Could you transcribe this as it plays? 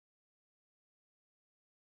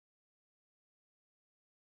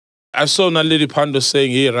I saw Naledi Pando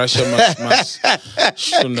saying, hey, Russia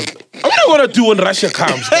shouldn't have. What are you going to do when Russia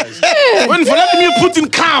comes, guys? When Vladimir Putin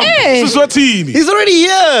comes, he's already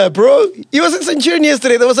here, bro. He was in Centurion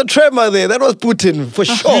yesterday. There was a tremor there. That was Putin, for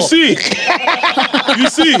sure. You see?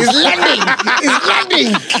 He's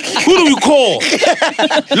landing. Who do we call?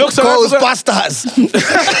 Look, Ghostbusters.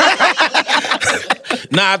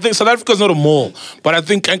 Nah, I think South Africa's not a mall, but I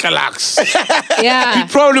think Kankalax. Yeah.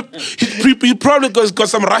 He probably got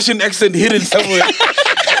some Russian accent hidden somewhere.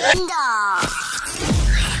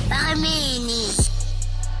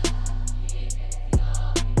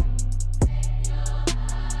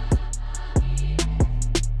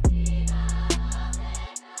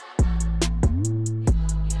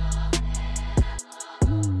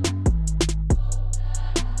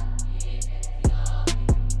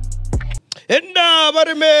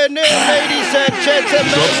 Ladies and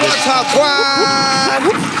gentlemen, what's up?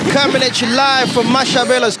 Coming at you live from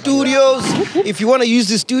Mashabela Studios. If you want to use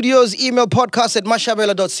the studios, email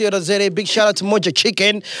podcast@mashabela.co.za. Big shout out to Moja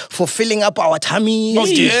Chicken for filling up our tummies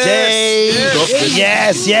today.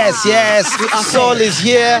 Yes. Soul is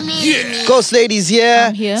here. Ghost Lady's here.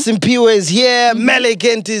 I'm here. Simpiwe is here.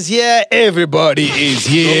 Melegant is here. Everybody is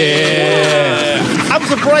here. I'm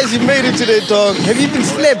surprised you made it today, dog. Have you been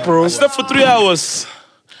slept, bro? I slept for 3 hours.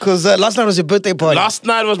 Because last night was your birthday party. Last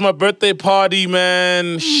night was my birthday party,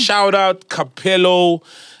 man. Shout out Capello,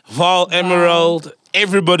 Val Emerald,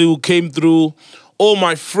 everybody who came through. All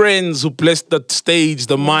my friends who blessed the stage,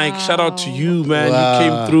 the mic. Shout out to you, man. You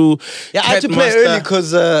came through. Yeah, I had to play early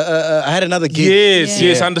because I had another gig.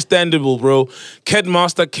 Yes, understandable, bro.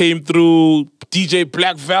 Catmaster came through. DJ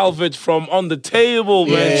Black Velvet from On the Table,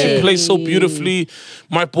 man. She plays so beautifully.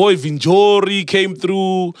 My boy Vinjori came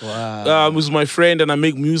through. Wow. Was my friend, and I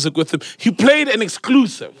make music with him. He played an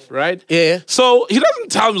exclusive, right? Yeah. So he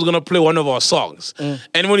doesn't tell me he's gonna play one of our songs.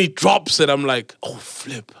 And when he drops it, I'm like, oh,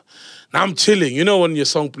 flip. Now I'm chilling. You know when your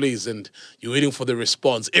song plays and you're waiting for the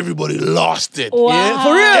response, everybody lost it. Wow. Yeah,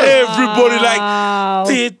 for real. Everybody like,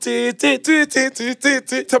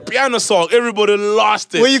 it's a piano song. Everybody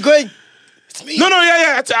lost it. Where you going? It's me. No,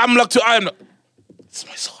 yeah. I'm like, it's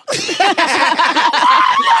my song.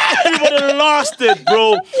 Everybody lost it,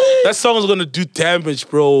 bro. That song is gonna do damage,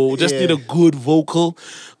 bro. Just need a good vocal.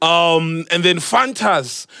 And then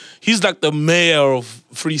Fantas, he's like the mayor of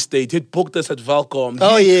Free State. He booked us at Valcom.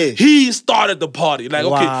 He started the party. Like,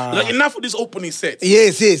 okay, like enough of this opening sets.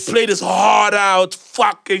 Yes. Played his heart out,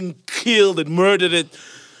 fucking killed it, murdered it.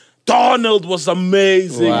 Donald was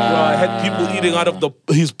amazing, bro. I had people eating out of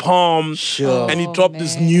his palm. Sure. And he dropped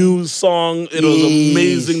this new song. It was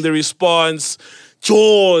amazing, the response.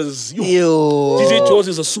 Jaws. DJ Jaws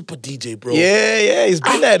is a super DJ, bro. Yeah. He's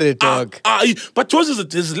been at it, dog. But Jaws is a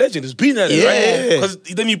legend. He's been at it, right? Because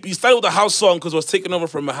then he started with a house song because it was taken over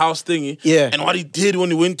from a house thingy. Yeah. And what he did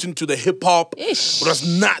when he went into the hip-hop, it was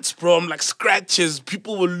nuts, bro. I'm like, scratches.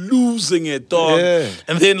 People were losing it, dog. Yeah.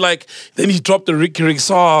 And then he dropped the Riky Rick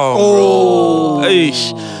song, bro.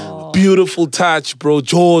 Eish. Beautiful touch, bro.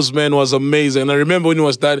 Jaws, man, was amazing. And I remember when he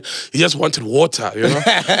was done, he just wanted water, you know?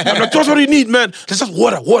 I'm like, Jaws, what do you need, man? Let's just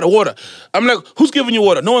water. I'm like, who's giving you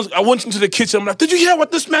water? No one's. I went into the kitchen. I'm like, did you hear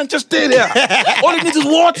what this man just did here? All he needs is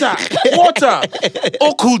water.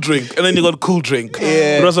 Or cool drink. And then you got cool drink.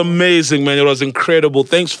 Yeah. It was amazing, man. It was incredible.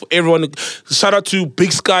 Thanks for everyone. Shout out to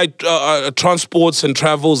Big Sky Transports and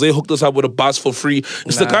Travels. They hooked us up with a bus for free.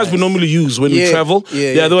 It's the guys we normally use when we travel.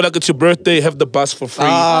 Yeah, they were like, it's your birthday, have the bus for free.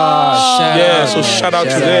 So shout out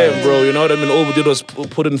to them, bro. You know what I mean? All we did was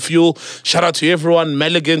put in fuel. Shout out to everyone.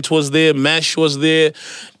 Melegant was there. Mash was there.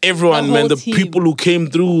 Everyone, man. The people who came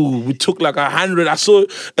through. We took like 100. I saw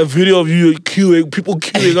a video of you people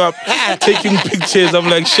queuing up, taking pictures. I'm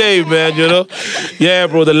like, shame, man, you know? Yeah,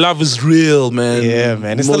 bro, the love is real, man. Yeah,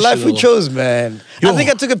 man. It's the life we chose, man. I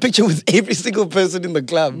think I took a picture with every single person in the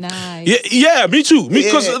club. Nice. Yeah, me too.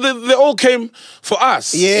 Because they all came for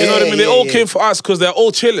us. You know what I mean? They all came for us because they're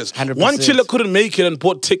all chillers. 100%. One chiller couldn't make it and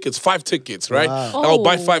bought tickets, 5 tickets, right? Wow. I'll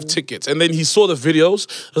buy 5 tickets. And then he saw the videos.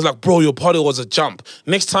 It was like, bro, your party was a jump.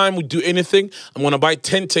 Next time we do anything, I'm going to buy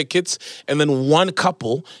 10 tickets. And then one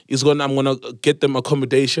couple I'm going to get them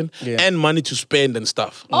accommodation and money to spend and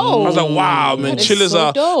stuff. I was like, wow, man. Chillers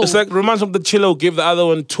are, it's like, reminds me of the chiller who gave the other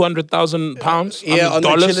one 200,000 pounds. Yeah, on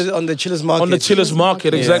the chillers market. On the chillers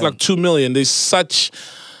market, exactly, like 2 million. There's such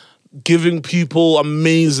giving people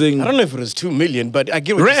amazing. I don't know if it was 2 million, but I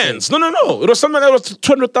get what rands. No. It was something that was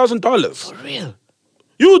 $200,000. For real?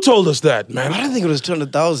 You told us that, man. I don't think it was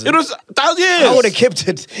 200,000. It was 1,000 years. I would have kept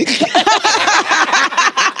it.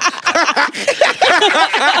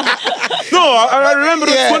 No, I remember it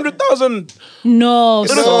was 200,000. No. It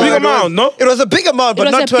was a big amount, no? It was a big amount,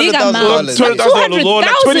 but not $200,000. $20,000 or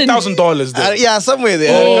like $20,000 there. Yeah, somewhere there.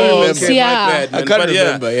 I can't remember. Okay, Yeah. my bad, man. I can't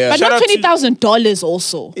remember, yeah. But Shout not out to- $20,000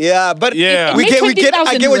 also. Yeah, but Yeah. we get,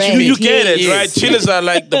 I get what you mean. You get it, Yes. right? Chillers are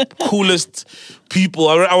like the coolest people.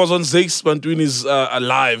 I was on Zakesman doing his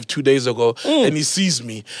live 2 days ago, and he sees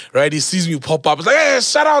me, right? He sees me pop up. He's like, hey,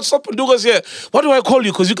 shout out, Sopanduga's here. What do I call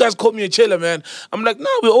you? Because you guys call me a chiller, man. I'm like, nah,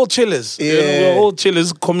 we're all chillers. Yeah. You know, we're all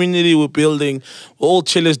chillers. Community we're building. We're all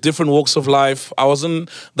chillers, different walks of life. I was on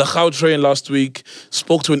the Khao train last week,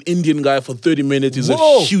 spoke to an Indian guy for 30 minutes. He's a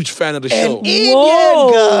huge fan of the show. Indian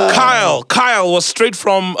guy. Kyle was straight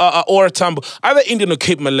from Oratambo, either Indian or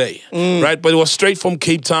Cape Malay, right? But it was straight from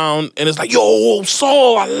Cape Town, and it's like, yo,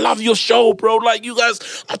 Saul, I love your show, bro. Like, you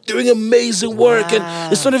guys are doing amazing work,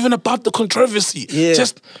 and it's not even about the controversy.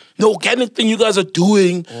 Just the organic thing you guys are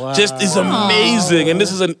doing just is amazing. And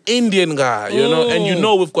this is an Indian guy, you know, and you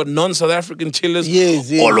know we've got non-South African chillers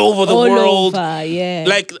all over the world.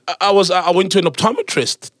 Like, I went to an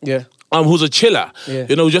optometrist. Yeah. Who's a chiller,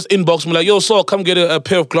 you know, just inbox me like, yo, Saul, come get a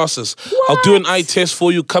pair of glasses. I'll do an eye test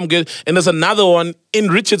for you, come get. And there's another one in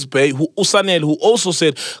Richards Bay, Usanel, who also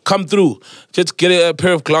said, come through, just get a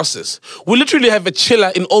pair of glasses. We literally have a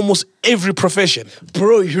chiller in almost every profession.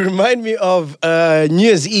 Bro, you remind me of New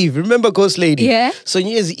Year's Eve. Remember Ghost Lady? Yeah. So New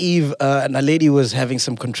Year's Eve, and a lady was having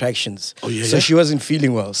some contractions. Oh, yeah, so she wasn't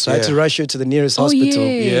feeling well. So I had to rush her to the nearest hospital.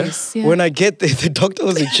 Yes, yeah. When I get there, the doctor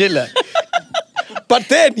was a chiller. But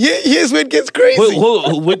then, here's where it gets crazy.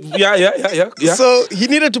 Yeah. So he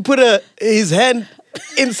needed to put his hand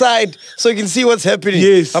inside so he can see what's happening.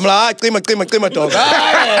 Yes. I'm like, qima, dog.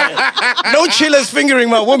 No chillers fingering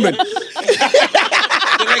my woman. Like,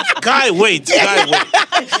 guy, wait.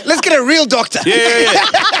 Let's get a real doctor. Yeah.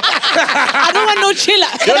 I don't want no chiller.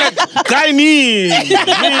 You're like, guy knee.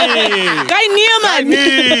 Guy near,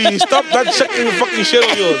 man. Stop that fucking shit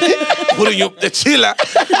on yours. Putting the chiller,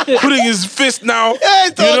 putting his fist now, you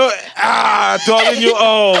know, telling you,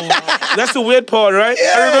 that's the weird part, right?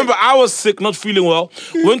 Yeah. I remember I was sick, not feeling well,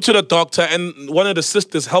 went to the doctor, and one of the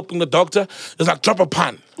sisters helping the doctor is like, drop a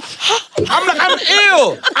pan. I'm like, I'm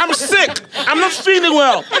ill. I'm sick. I'm not feeling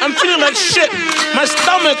well. I'm feeling like shit. My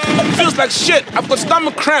stomach feels like shit. I've got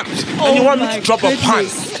stomach cramps. And you want me to drop a pan.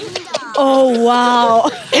 Oh, wow.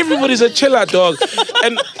 Everybody's a chiller, dog.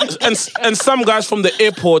 And some guys from the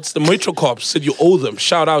airports, the Metro Cops, said you owe them.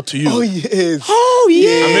 Shout out to you. Oh, yes. Oh,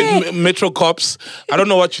 yeah. I met Metro Cops. I don't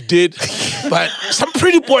know what you did, but some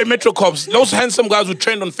pretty boy Metro Cops, those handsome guys who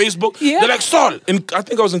trend on Facebook, they're like, Saul, I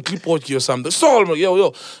think I was in Clipboard or something. Saul, like,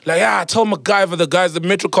 yo. Like, tell MacGyver, the guys, the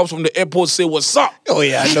Metro Cops from the airport say, what's up? Oh,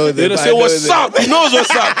 yeah, I know them. They say, what's up? He knows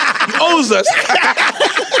what's up. He owes us.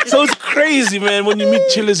 So it's crazy, man, when you meet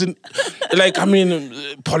chillers in, like, I mean,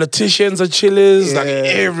 politicians are chillers, like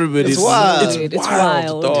everybody. It's wild. It's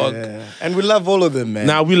wild. Dog. Yeah. And we love all of them, man.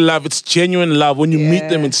 Now we love, it's genuine love. When you meet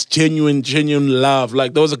them, it's genuine love.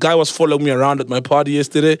 Like, there was a guy who was following me around at my party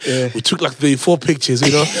yesterday. We took like 4 pictures,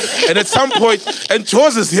 you know. And at some point, and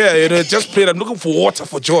Jaws is here, you know, just played. I'm looking for water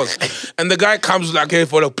for Jaws. And the guy comes like, hey,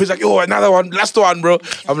 for the picture, like, yo, another one, last one, bro.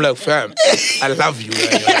 I'm like, fam, I love you,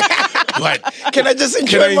 man. But can I just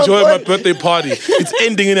enjoy my birthday party? It's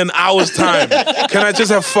ending in an hour's time. Can I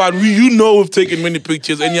just have fun? We've taken many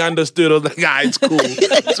pictures, and you understood. I was like, it's cool.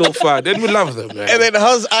 It's so fun. Then we love them, man. And then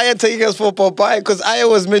how's Aya taking us for Popeye? Because Aya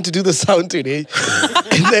was meant to do the sound today.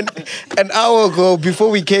 And then an hour ago, before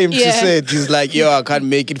we came to set, he's like, yo, I can't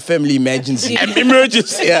make it. Family emergency.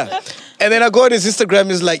 Emergency. Yeah. And then I go on his Instagram,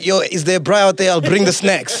 he's like, yo, is there a bra out there? I'll bring the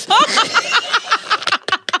snacks.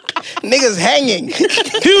 Niggas hanging.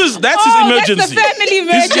 That's his emergency. That's the family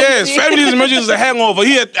emergency. Yes, family's emergency is a hangover.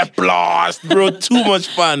 He had a blast, bro. Too much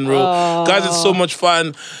fun, bro. Guys, it's so much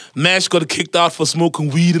fun. Mash got kicked out for smoking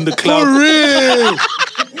weed in the club. For real.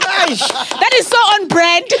 Nice. That is so on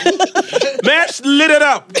brand. Mash lit it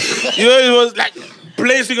up. You know, it was like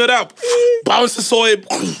blazing it up. Bounces saw him.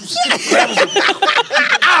 Grabs him.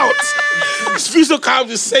 Out. Sfiso comes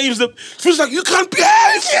and saves him. Sfiso's like, you can't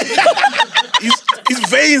behave. His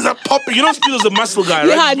veins are popping. You know Sfiso's a muscle guy,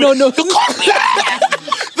 right? Yeah, no. You can't behave.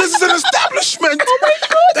 This is an establishment. Oh my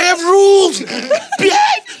God. They have rules.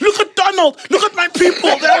 Behave. Look at Donald. Look at my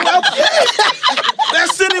people. They're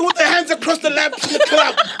sitting with their hands across the lap in the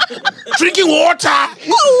club. Drinking water.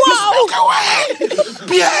 Oh, wow. Look away.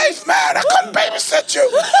 Behave, man. I can't babysit you.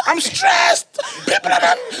 I'm stressed. People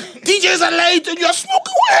are DJs are late and you're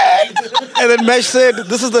smoking away. And then Mesh said,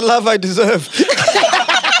 this is the love I deserve.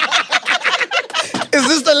 Is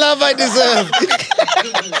this the love I deserve?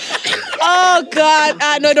 Oh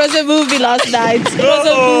God! No, it was a movie last night. It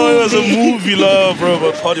was a movie, love, bro.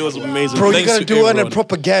 But party was amazing. Bro, Thanks you gotta to do one in everyone.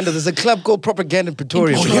 Propaganda. There's a club called Propaganda in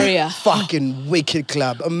Pretoria. In Pretoria. Fucking wicked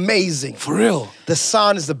club. Amazing. For real. The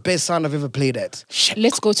sound is the best sound I've ever played at.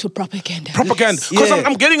 Let's go to propaganda. Propaganda. Because Yeah.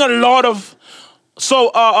 I'm getting a lot of...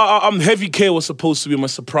 So, Heavy K was supposed to be my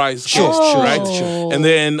surprise guest, right? Sure. And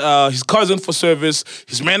then his cousin for service,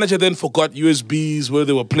 his manager then forgot USBs where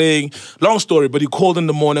they were playing. Long story, but he called in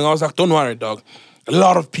the morning. I was like, don't worry, dog. A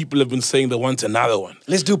lot of people have been saying they want another one.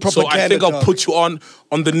 Let's do So Propaganda, I think I'll dog. put you on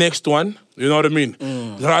the next one. You know what I mean?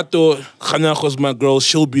 Rato, Khanye was my girl.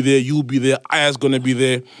 She'll be there. You'll be there. Aya's gonna be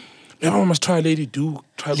there. Everyone must try Lady Do.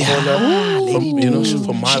 Try the whole from, you know, she's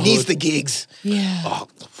from my She needs hood. the gigs. Yeah. Oh,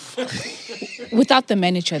 Without the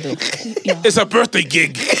manager though. Yeah. it's a birthday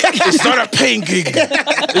gig. It's not a paying gig.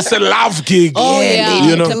 It's a love gig. Oh yeah.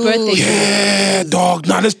 You know? It's a birthday. Yeah, dog.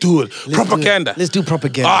 Nah, let's do it. Propaganda. Let's do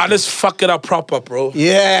Propaganda. Ah, let's fuck it up proper, bro.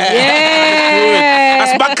 Yeah. Yeah.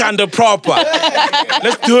 That's my kind of proper.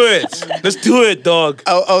 Let's do it. Let's do it, dog.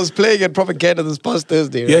 I was playing at Propaganda this past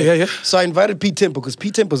Thursday. Right? Yeah. So I invited P Tempo because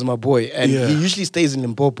P Tempo's my boy and Yeah. he usually stays in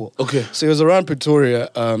Limpopo. Okay. So he was around Pretoria.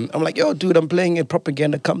 I'm like, yo, dude, I'm playing at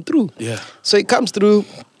Propaganda. Come through. Yeah. So he comes through.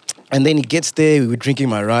 And then he gets there, we were drinking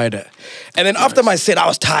my rider. And then after my set, I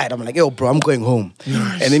was tired. I'm like, yo, bro, I'm going home.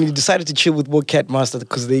 Nice. And then he decided to chill with more Cat Master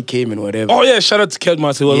because they came and whatever. Oh, yeah. Shout out to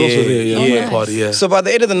Kedmas. He was also there. Yeah, on the party. Yeah. So by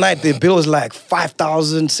the end of the night, the bill was like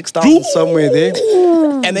 5,000, 6,000, somewhere there.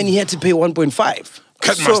 And then he had to pay 1.5.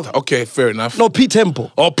 Kedmaster. Okay, fair enough. No, P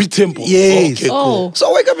Tempo. Oh, P Tempo. Yes. Okay, cool. Oh. So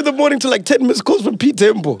I wake up in the morning to like 10 missed calls from P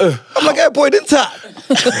Tempo. I'm like, hey, boy, didn't time.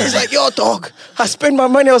 He's like, yo, dog, I spent my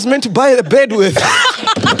money I was meant to buy a bed with.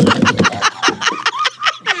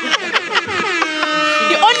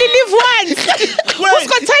 You only live once. Who's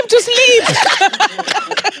got time to sleep?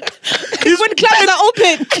 When clubs are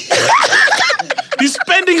open. He's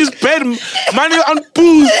spending his bed money on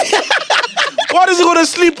booze. What is he gonna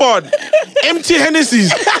sleep on? Empty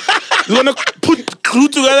Hennessy's. He's gonna put glue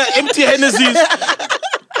together empty Hennessy's.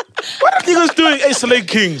 What are niggas doing? Hey, Slay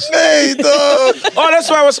Kings. Hey, dog. Oh, that's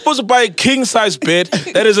why I was supposed to buy a king-size bed.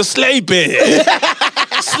 That is a slay bed.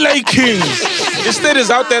 Slay Kings. Instead,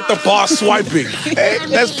 is out there at the bar swiping. Hey,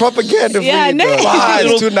 that's propaganda Yeah, for you, no. dog. Ah,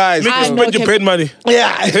 it's too nice. Niggas I bro. know, spend your bed money.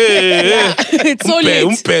 Yeah. Hey. It's so late.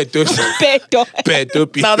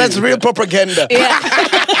 Pedo. Now that's real propaganda. Yeah.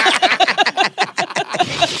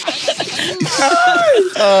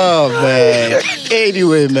 Oh, man.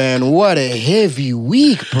 Anyway, man, what a heavy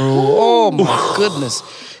week, bro. Oh, my goodness.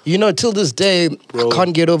 You know, till this day, I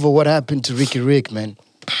can't get over what happened to Riky Rick, man.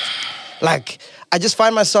 Like, I just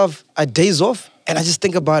find myself at days off, and I just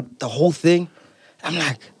think about the whole thing. I'm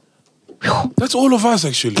like, whew. That's all of us,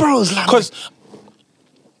 actually. Bro, it's like- Because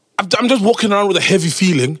I'm just walking around with a heavy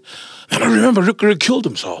feeling, and I remember Riky Rick killed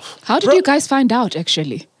himself. How did you guys find out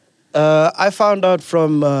actually? I found out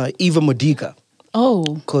from Eva Modica. Oh.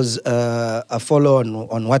 Because I follow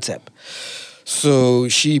on WhatsApp. So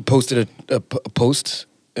she posted a post,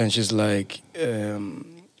 and she's like,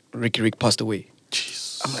 Riky Rick passed away.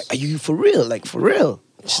 Jeez. I'm like, are you for real? Like, for real?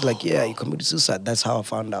 She's like, yeah, he committed suicide. That's how I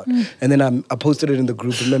found out. And then I posted it in the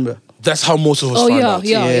group, remember? That's how most of us Oh found yeah, out.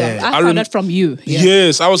 yeah. I found that from you. Yeah.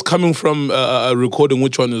 Yes, I was coming from a recording.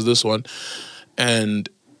 Which one is this one? And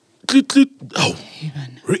oh,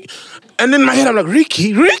 and in my head I'm like,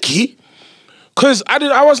 Riky, because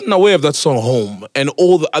I wasn't aware of that song Home and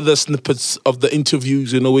all the other snippets of the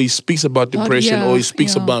interviews. You know, where he speaks about depression or he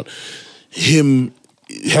speaks about him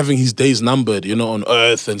having his days numbered. You know, on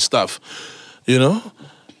Earth and stuff. You know,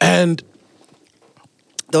 and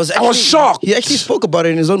I was shocked. He actually spoke about it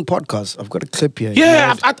in his own podcast. I've got a clip here.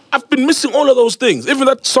 yeah, I've been missing all of those things. Even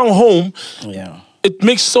that song Home. Yeah. It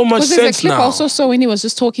makes so much Because there's sense a clip now. also so when he was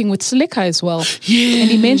just talking with Slicker as well. Yeah.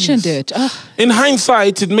 And he mentioned it. In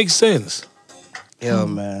hindsight, it makes sense. Yeah,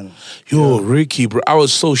 man. Yo, Riky, bro, I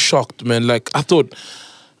was so shocked, man. Like, I thought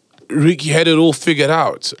Riky had it all figured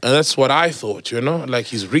out. And that's what I thought, you know? Like,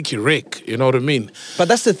 he's Riky Rick, you know what I mean? But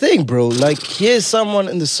that's the thing, bro. Like, here's someone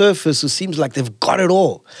in the surface who seems like they've got it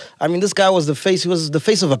all. I mean, this guy was the face. He was the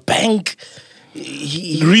face of a bank.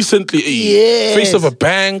 Recently, Yes. face of a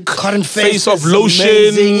bank, Cotton face face of is lotion.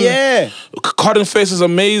 amazing, yeah. Cotton face is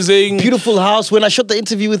amazing. Beautiful house. When I shot the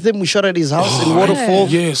interview with him, we shot at his house in Waterfall.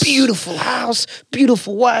 yes. Beautiful house,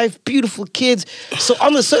 beautiful wife, beautiful kids. So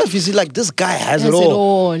on the surface, you're like, this guy has it Has all. it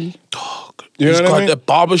all. He's know what I got mean? a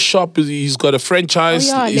barber shop. He's got a franchise.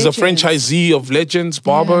 Oh, yeah, he's Legends. a franchisee of Legends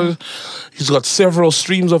Barber. He's got several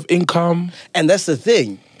streams of income. And that's the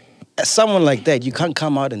thing. as someone like that, you can't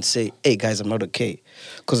come out and say, hey, guys, I'm not okay.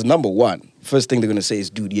 Because number one, first thing they're going to say is,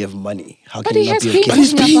 dude, you have money. How can But you he not has be been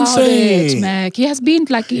okay? talking about it, Mac. He has been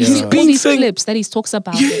like, he's all these saying- clips that he talks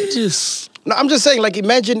about it. Yes. No, I'm just saying, like,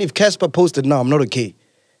 imagine if Casper posted, no, I'm not okay.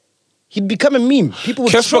 He'd become a meme. People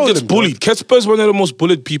would Casper troll gets him, bro. bullied. Casper is one of the most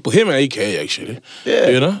bullied people. Him and AK, actually. Yeah.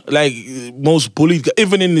 You know? Like, most bullied.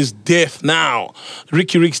 Even in his death now,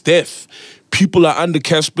 Riky Rick's death, people are under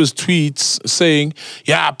Casper's tweets saying,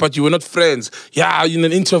 yeah, but you were not friends. Yeah, in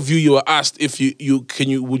an interview you were asked if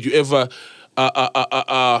would you ever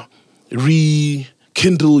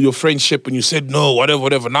rekindle your friendship, and you said no,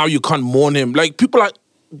 whatever. Now you can't mourn him. Like, people are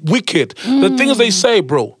wicked. The things they say,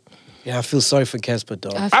 bro. Yeah, I feel sorry for Casper,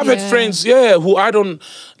 dog. I've had friends, who I don't,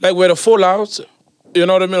 like, we had a fallout, you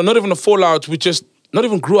know what I mean? Not even a fallout, we just not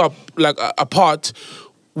even grew up, like, apart.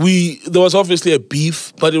 There was obviously a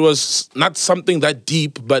beef, but it was not something that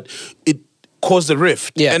deep, but it caused a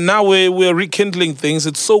rift. Yeah. And now we're rekindling things.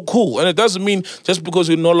 It's so cool. And it doesn't mean just because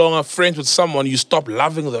you're no longer friends with someone, you stop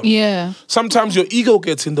loving them. Yeah. Sometimes your ego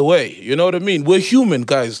gets in the way, you know what I mean? We're human,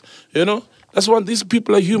 guys, you know? That's why these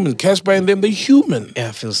people are human. Casper and them, they're human. Yeah,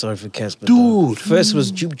 I feel sorry for Casper. Dude. First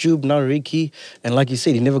was Jube, now Ricky. And like you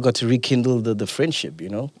said, he never got to rekindle the friendship, you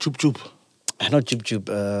know? Chup. Not Jube,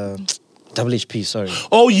 Double HP, sorry.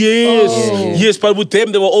 Oh, yes. Oh. Yes, but with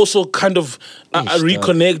them, they were also kind of Ish,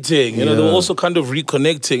 reconnecting. You know, they were Yeah. also kind of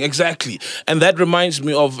reconnecting. Exactly. And that reminds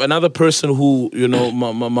me of another person who, you know,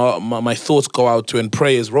 my thoughts go out to and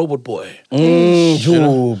pray is Robot Boy.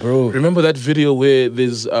 Yo, bro. Remember that video where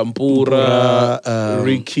there's Mpura,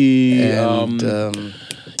 Ricky, And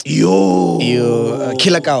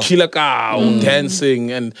Killer Cow.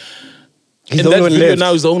 dancing, and He's in the that only one video left.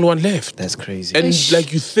 now he's the only one left. That's crazy. And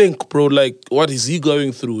like you think, bro, like what is he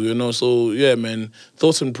going through, you know? So yeah, man,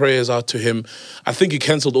 thoughts and prayers out to him. I think he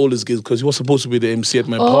cancelled all his gigs because he was supposed to be the MC at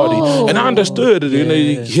my party. And I understood it, you know,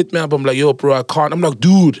 he hit me up, I'm like, yo, bro, I can't. I'm like,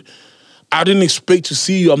 dude, I didn't expect to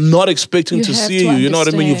see you. I'm not expecting You to have see to you. You know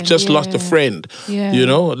what I mean? You've understand, just lost a yeah. friend. Yeah. You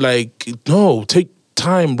know? Like, no, take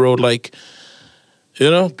time, bro. Like, you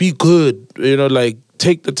know, be good. You know, like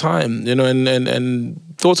take the time, you know, and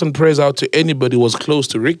thoughts and prayers out to anybody who was close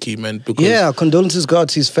to Ricky, man. Because Yeah, condolences go out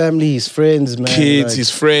to his family, his friends, man. kids, like,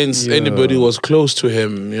 his friends, yeah. anybody who was close to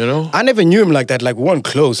him, you know? I never knew him like that. Like, we weren't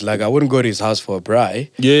close. Like, I wouldn't go to his house for a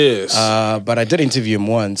braai. Yes. But I did interview him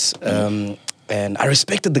once. And I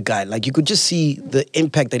respected the guy. Like, you could just see the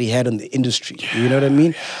impact that he had on the industry. You know what I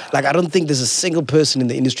mean? Like, I don't think there's a single person in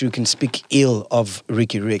the industry who can speak ill of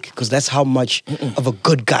Riky Rick, because that's how much of a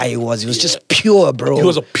good guy he was. He was just pure, bro. He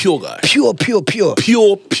was a pure guy. Pure. Pure.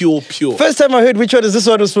 First time I heard which one is this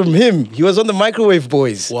one was from him. He was on the Microwave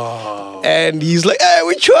Boys. Wow. And he's like, hey,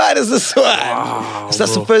 which one is this one? Wow, So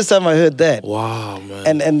that's bro. the first time I heard that. Wow,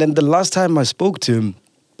 man. And then the last time I spoke to him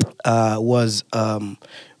was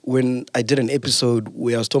when I did an episode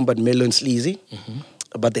where I was talking about Melo and Sleazy,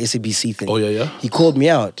 about the SABC thing. Oh, yeah? He called me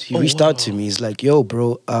out. He reached out to me. He's like, yo,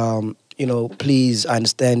 bro, you know, please, I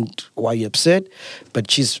understand why you're upset, but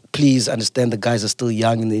please understand the guys are still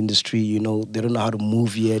young in the industry. You know, they don't know how to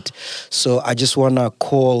move yet. So I just want to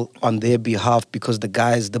call on their behalf, because the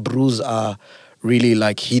guys, the brews are really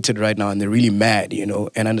like heated right now and they're really mad, you know,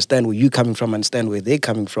 and I understand where you're coming from, I understand where they're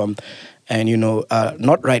coming from. And, you know,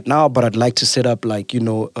 not right now, but I'd like to set up like, you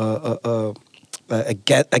know, a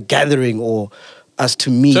gathering or us to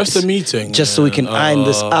meet. Just a meeting. Just so we can iron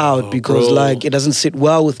this out, because bro. like it doesn't sit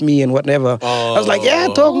well with me and whatever. I was like, yeah,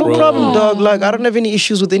 dog, no bro. problem, dog. Like, I don't have any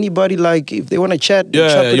issues with anybody. Like, if they want to chat, Yeah,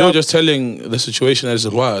 chop it you're up. just telling the situation as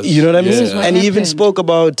it was. You know what I mean? This is what And he even happened. spoke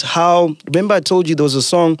about how, remember I told you there was a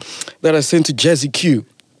song that I sent to Jazzy Q.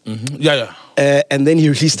 Yeah. And then he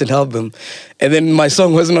released an album, and then my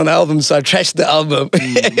song wasn't on the album, so I trashed the album.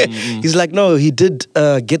 He's like, no, he did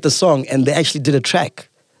get the song, and they actually did a track.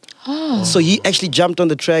 So he actually jumped on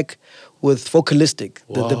the track with Vocalistic,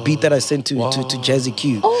 the beat that I sent to Jazzy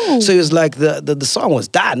Q. So he was like, the song was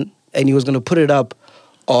done, and he was going to put it up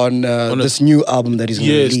on this new album that he's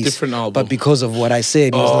going to Yes, release. different album. But because of what I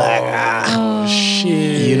said, he was like, Oh,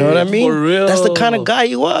 shit. you know what I mean? For real. That's the kind of guy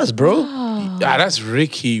he was, bro. Yeah, that's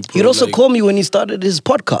Ricky, bro. He'd also like, call me when he started his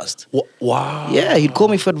podcast. Wow. Yeah, he'd call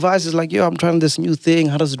me for advice. He's like, yo, I'm trying this new thing.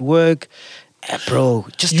 How does it work? Bro,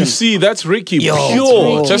 just You see, that's Ricky, Yo,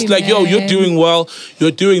 pure. that's Just Ricky, like, yo, you're man. doing well,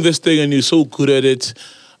 you're doing this thing and you're so good at it.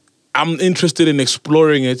 I'm interested in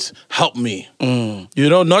exploring it. Help me. You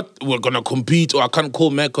know, not we're going to compete or I can't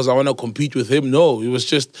call Mac because I want to compete with him. No, it was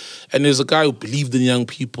just, and there's a guy who believed in young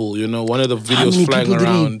people, you know, one of the videos flying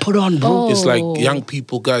around. Put on, bro. It's like young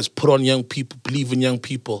people, guys, put on young people, believe in young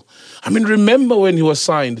people. I mean, remember when he was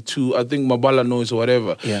signed to, I think, Mabala Noise or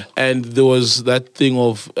whatever. Yeah. And there was that thing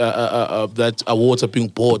of that awards are being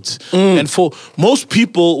bought. And for most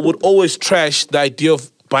people would always trash the idea of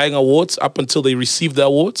buying awards up until they receive the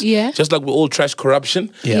awards. Yeah. Just like we all trash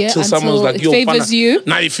corruption. Yeah. Till someone was Until like, it favors you.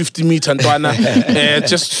 50 meter and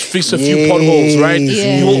just fix a few potholes, right?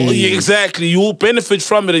 Yeah. Exactly. You will benefit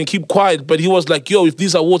from it and keep quiet. But he was like, yo, if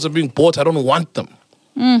these awards are being bought, I don't want them.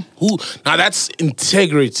 Who? Now that's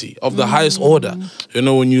integrity of the highest order. You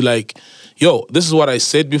know, when you like, yo, this is what I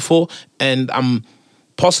said before, and I'm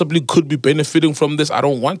possibly could be benefiting from this. I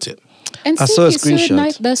don't want it. And I saw a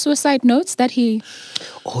screenshot. The suicide notes that he...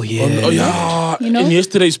 Oh, yeah. Oh, yeah. You know? In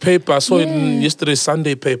yesterday's paper. I saw it in yesterday's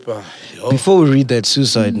Sunday paper. Yo. Before we read that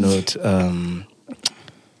suicide note,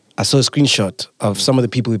 I saw a screenshot of some of the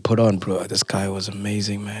people we put on, bro. This guy was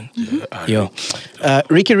amazing, man. Yo.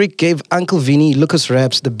 Riky Rick gave Uncle Vinny, Lucas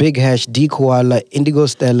Raps, The Big Hash, D Koala, Indigo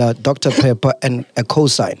Stella, Dr. Pepper, and a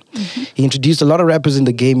cosign. He introduced a lot of rappers in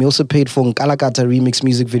the game. He also paid for Nkalakata remix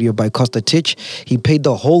music video by Costa Titch. He paid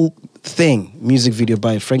the whole thing music video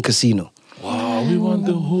by Frank Casino. Wow, we want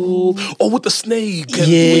the whole... Oh, with the snake. And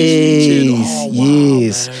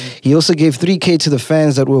Yes. Man. He also gave 3K to the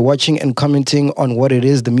fans that were watching and commenting on what it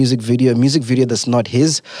is, the music video, a music video that's not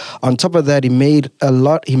his. On top of that, he made a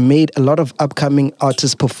lot of upcoming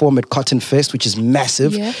artists perform at Cotton Fest, which is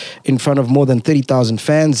massive, in front of more than 30,000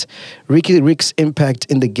 fans. Riky Rick's impact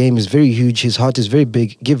in the game is very huge. His heart is very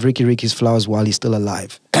big. Give Riky Rick his flowers while he's still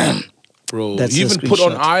alive. Bro, That's he a even put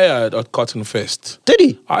on screenshot. Aya at Cotton Fest. Did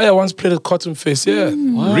he? Aya once played at Cotton Fest, yeah.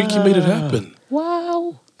 Ricky made it happen.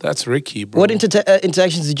 Wow. That's Ricky, bro. What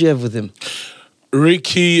interactions did you have with him?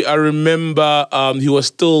 Ricky, I remember he was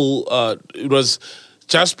still, it was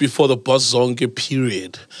just before the Boss Zonke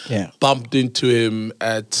period. Yeah. Bumped into him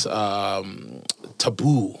at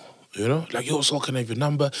Taboo, you know? Like, yo, so can I have your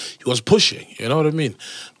number? He was pushing, you know what I mean?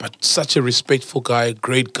 But such a respectful guy,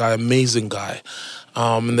 great guy, amazing guy.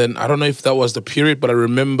 And then, I don't know if that was the period, but I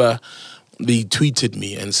remember he tweeted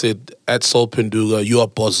me and said, at Sol Penduga, you are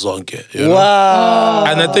Boss Zonke. You know? Wow.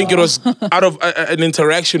 And I think it was out of an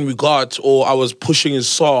interaction we got, or I was pushing his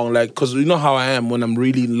song, like, because you know how I am when I'm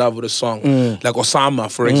really in love with a song. Like Osama,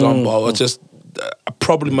 for example, I just, I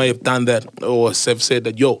probably might have done that, or have said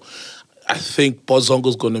that, yo, I think Boss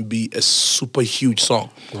Zonke's going to be a super huge song,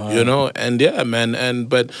 you know? And yeah, man,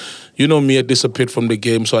 but you know me, I disappeared from the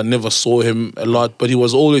game, so I never saw him a lot, but he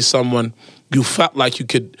was always someone you felt like you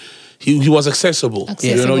could, he was accessible.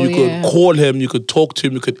 You know, you could call him, you could talk to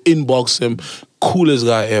him, you could inbox him. Coolest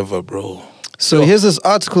guy ever, bro. So here's this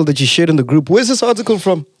article that you shared in the group. Where's this article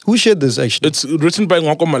from? Who shared this, actually? It's written by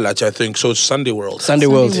Ngwako Malachi, I think, so it's Sunday World. Sunday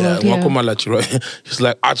World. Yeah, Ngwako Malachi, right? He's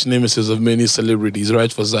like arch nemesis of many celebrities,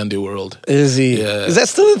 right, for Sunday World. Is he? Yeah. Is that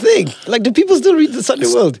still a thing? Like, do people still read the Sunday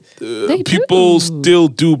World? People still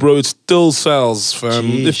do, bro. It still sells, fam.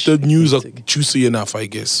 Jeez. If the news are juicy enough, I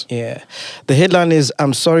guess. Yeah. The headline is,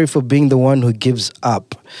 I'm sorry for being the one who gives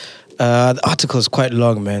up. The article is quite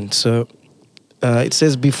long, man. So it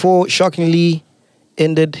says, before shockingly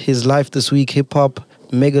ended his life this week, hip-hop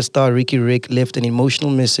megastar Riky Rick left an emotional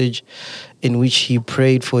message in which he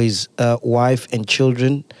prayed for his wife and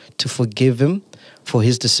children to forgive him for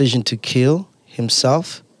his decision to kill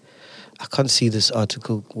himself. I can't see this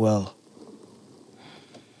article well.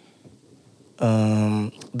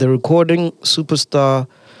 The recording superstar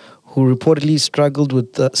who reportedly struggled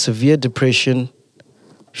with severe depression.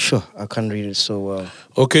 Sure, I can't read it so well.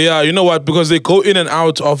 Okay, yeah, you know what? Because they go in and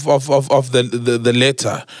out of the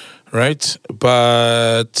letter, right?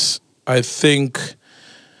 But I think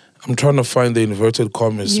I'm trying to find the inverted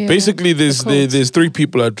commas. Yeah, Basically, there's three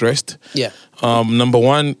people addressed. Yeah. Number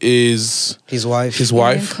one is His wife.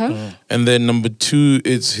 Bianca. and then number two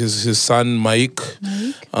is his son Mike,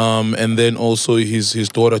 and then also his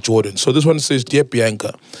daughter Jordan. So this one says, "Dear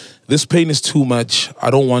Bianca, this pain is too much.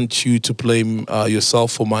 I don't want you to blame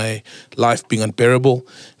yourself for my life being unbearable.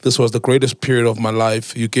 This was the greatest period of my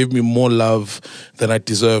life. You gave me more love than I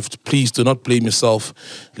deserved. Please do not blame yourself.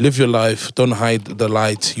 Live your life. Don't hide the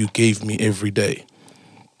light you gave me every day.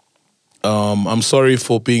 I'm sorry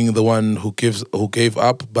for being the one who gave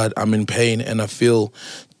up, but I'm in pain and I feel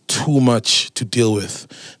too much to deal with.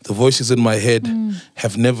 The voices in my head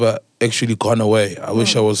have never actually gone away. I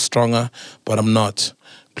wish I was stronger, but I'm not.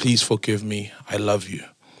 Please forgive me. I love you."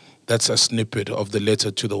 That's a snippet of the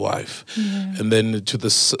letter to the wife. And then to the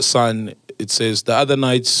son, it says, the other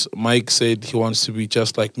nights, Mike said he wants to be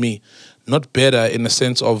just like me. Not better in the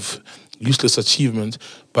sense of useless achievement,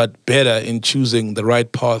 but better in choosing the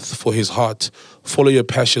right path for his heart. Follow your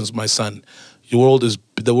passions, my son. The world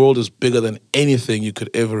is bigger than anything you could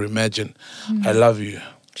ever imagine. I love you.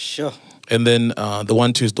 Sure. And then the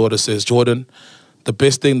one to his daughter says, Jordan, the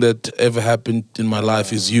best thing that ever happened in my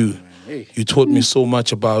life is you. You taught me so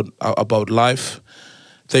much about life.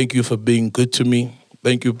 Thank you for being good to me.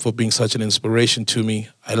 Thank you for being such an inspiration to me.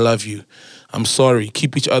 I love you. I'm sorry.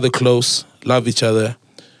 Keep each other close. Love each other.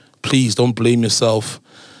 Please don't blame yourself.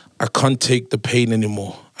 I can't take the pain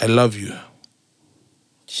anymore. I love you.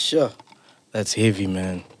 Sure. That's heavy,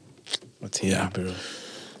 man. That's heavy, bro.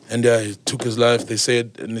 And he took his life, they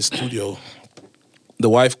said, in the studio. The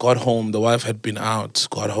wife got home. The wife had been out,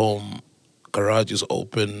 got home. Garage is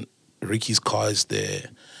open. Ricky's car is there.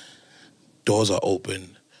 Doors are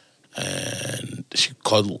open. And she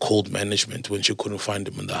called management when she couldn't find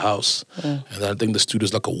him in the house. And I think the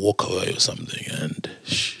studio's like a walk away or something. And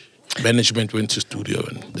management went to studio,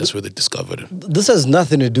 and that's where they discovered him. This has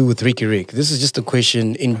nothing to do with Riky Rick. This is just a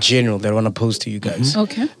question in general that I want to pose to you guys.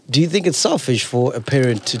 Okay. Do you think it's selfish for a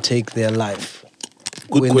parent to take their life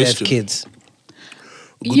when they have kids?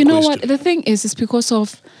 You know what? The thing is because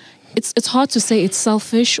of... It's hard to say it's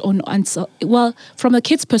selfish or well, from a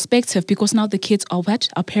kid's perspective, because now the kids are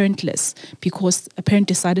parentless because a parent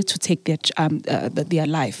decided to take their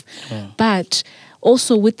life. But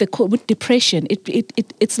also with depression,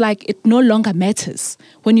 it's like it no longer matters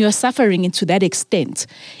when you are suffering into that extent.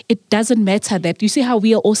 It doesn't matter that you see how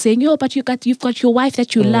we are all saying, but you've got your wife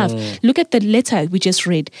that you love. Look at the letter we just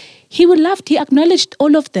read. He acknowledged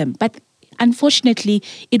all of them, but unfortunately,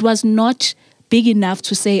 it was not big enough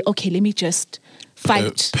to say, okay, let me just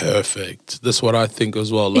fight. Perfect. That's what I think as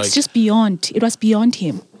well. It's just beyond. It was beyond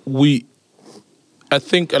him. I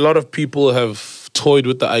think a lot of people have toyed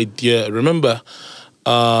with the idea. Remember,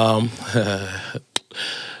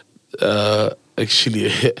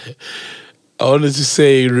 actually, I wanted to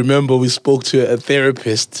say, remember we spoke to a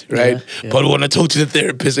therapist, right? Yeah. But we want to talk to the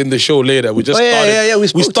therapist in the show later. We just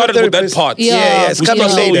started. We started with that part. Yeah, it's coming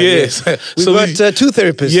later. Yes. We've got two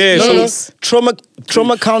therapists. Yeah.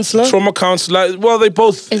 Trauma counselor. Trauma counselor. Well, they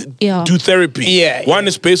both do therapy. Yeah. One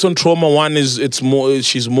is based on trauma. One is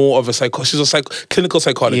she's more of a she's a clinical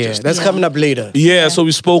psychologist. Yeah, that's coming up later. Yeah. So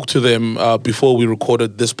we spoke to them before we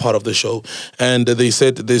recorded this part of the show, and they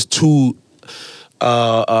said there's two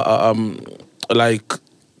like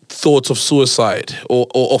thoughts of suicide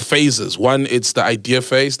or phases. One, it's the idea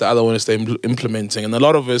phase. The other one is the implementing. And a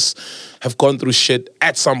lot of us have gone through shit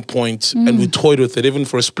at some point and we toyed with it even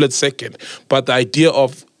for a split second. But the idea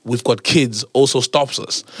of we've got kids also stops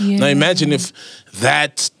us. Yeah. Now imagine if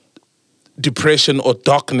that depression or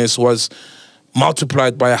darkness was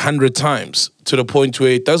multiplied by 100 times to the point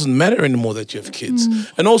where it doesn't matter anymore that you have kids.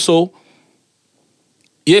 And also,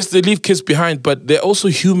 yes, they leave kids behind, but they're also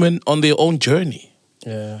human on their own journey.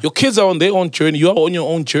 Yeah. Your kids are on their own journey. You are on your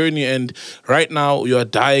own journey, and right now you are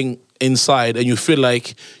dying inside, and you feel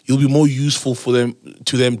like you'll be more useful to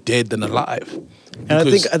them dead than alive. And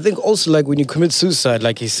I think also, like, when you commit suicide,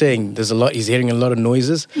 like he's saying, he's hearing a lot of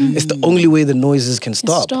noises. It's the only way the noises can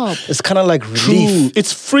stop. It's kind of like relief. True.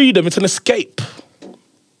 It's freedom. It's an escape.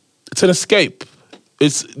 It's an escape.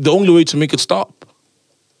 It's the only way to make it stop.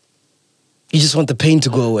 You just want the pain to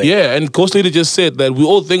go away. Yeah, and Ghost Lady just said that we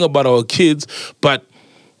all think about our kids, but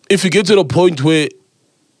if you get to the point where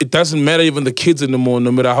it doesn't matter even the kids anymore,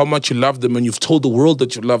 no matter how much you love them and you've told the world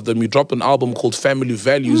that you love them, you drop an album called Family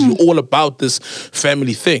Values, you're all about this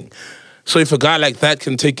family thing. So if a guy like that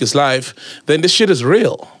can take his life, then this shit is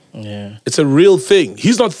real. Yeah. It's a real thing.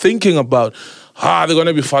 He's not thinking about, they're going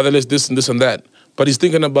to be fatherless, this and this and that. But he's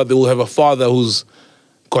thinking about they will have a father who's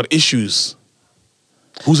got issues.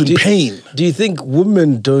 Who's in pain. Do you think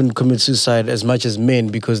women don't commit suicide as much as men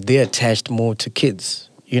because they're attached more to kids?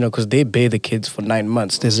 You know, because they bear the kids for 9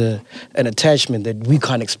 months. There's an attachment that we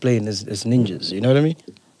can't explain as ninjas. You know what I mean?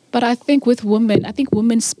 But I think with women,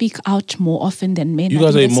 women speak out more often than men. You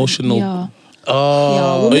guys are emotional. Yeah.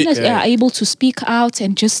 Women are able to speak out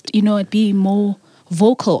and just, be more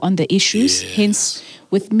vocal on the issues. Yes. Hence,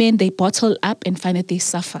 with men, they bottle up and find that they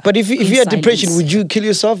suffer. But if you had depression, would you kill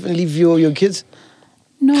yourself and leave your kids?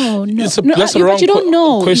 No. That's the wrong but you don't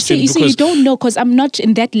know. Question. You see, you don't know because I'm not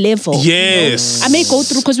in that level. Yes. I may go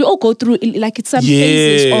through, because we all go through, like it's some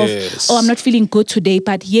phases of, I'm not feeling good today,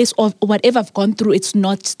 but yes, or whatever I've gone through, it's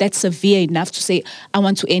not that severe enough to say, I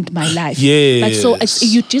want to end my life. Yes. But so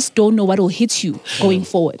you just don't know what will hit you going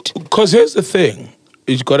forward. Because here's the thing.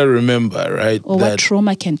 You've got to remember, right? Or what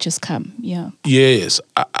trauma can just come. Yeah. Yes.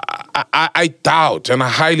 I doubt, and I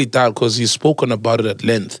highly doubt, because he's spoken about it at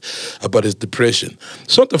length, about his depression.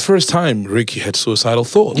 It's not the first time Ricky had suicidal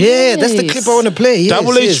thoughts. Yeah, that's the clip I want to play. Yes,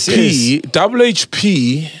 Double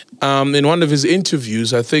HP, in one of his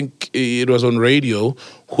interviews, I think it was on radio,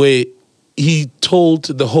 where he told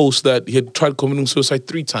the host that he had tried committing suicide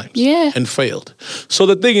 3 times and failed. So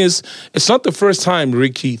the thing is, it's not the first time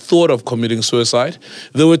Ricky thought of committing suicide.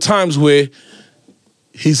 There were times where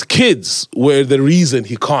his kids were the reason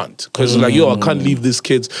he can't. Because like, I can't leave these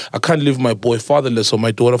kids. I can't leave my boy fatherless or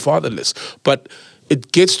my daughter fatherless. But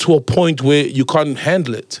it gets to a point where you can't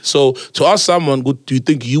handle it. So to ask someone, do you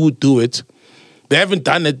think you would do it? They haven't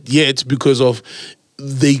done it yet because of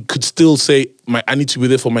they could still say, I need to be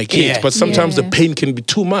there for my kids. But sometimes the pain can be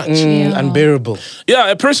too much. Unbearable. Yeah,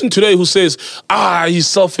 a person today who says, he's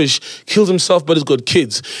selfish, kills himself, but he's got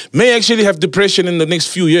kids, may actually have depression in the next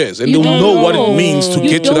few years. And they'll know what it means to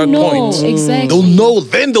get to that point. Exactly. They'll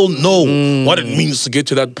know what it means to get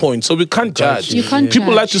to that point. So we can't judge. You can't People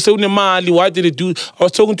judge. like to say, why did it do? I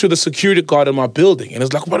was talking to the security guard in my building, and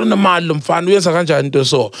it's like,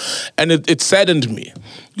 and it saddened me.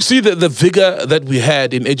 You see the vigor that we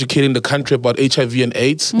had in educating the country about HIV and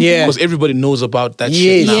AIDS? Yeah. Because everybody knows about that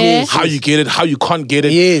shit now. Yes. How you get it, how you can't get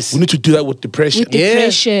it. Yes. We need to do that with depression.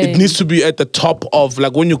 It needs to be at the top of,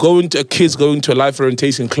 like, when you go into a kid's going to a life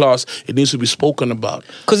orientation class, it needs to be spoken about.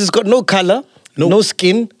 Because it's got no color, no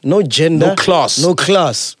skin, no gender. No class. No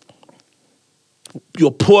class.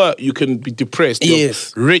 You're poor, you can be depressed. You're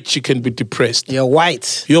rich, you can be depressed. You're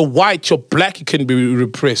white. You're white, you're black, you can be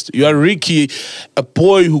repressed. You're Ricky, a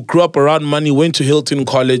boy who grew up around money, went to Hilton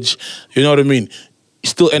College, you know what I mean? You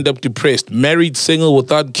still end up depressed. Married, single,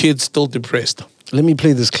 without kids, still depressed. Let me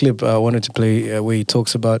play this clip I wanted to play where he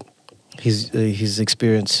talks about his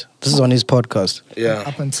experience. This is on his podcast. Yeah.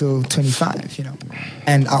 Up until 25,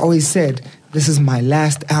 And I always said, this is my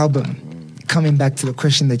last album. Coming back to the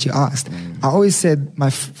question that you asked, I always said my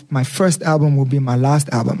first album will be my last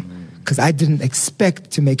album because I didn't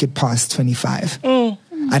expect to make it past 25. I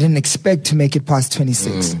didn't expect to make it past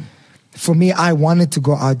 26. For me, I wanted to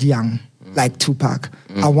go out young like Tupac.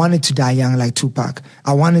 I wanted to die young like Tupac.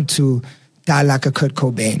 I wanted to die like a Kurt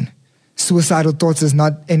Cobain. Suicidal thoughts is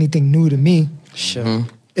not anything new to me. Sure.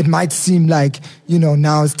 It might seem like,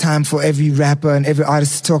 now it's time for every rapper and every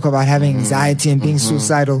artist to talk about having anxiety and being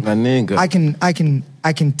suicidal. I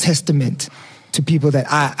can testament to people that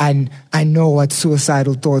I know what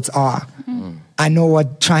suicidal thoughts are. I know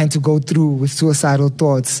what trying to go through with suicidal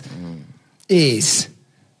thoughts is.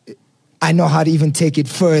 I know how to even take it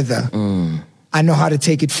further. I know how to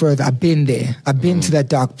take it further. I've been there. I've been to that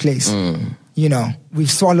dark place. We've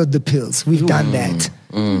swallowed the pills. We've done that.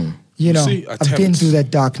 See, I've been through that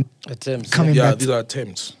dark Attempts. coming back. These are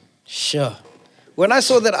attempts. Sure. When I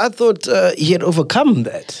saw that, I thought he had overcome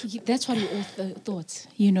that. That's what we all thought,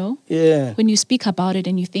 Yeah. When you speak about it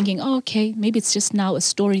and you're thinking, okay, maybe it's just now a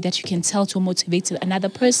story that you can tell to motivate another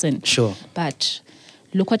person. Sure. But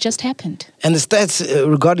look what just happened. And the stats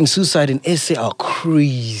regarding suicide in SA are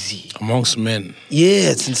crazy. Amongst men. Yeah,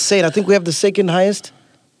 it's insane. I think we have the second highest.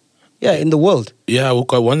 Yeah, in the world. Yeah, we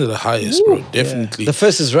got one of the highest, bro. Definitely. Yeah. The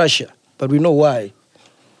first is Russia, but we know why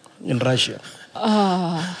in Russia.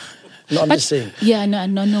 No, I'm just saying. Yeah, no, I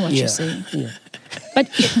know what you're saying. Yeah. But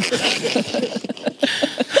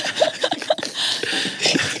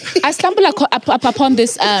I stumbled upon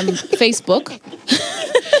this Facebook.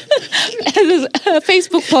 A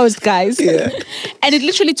Facebook post, guys. Yeah. And it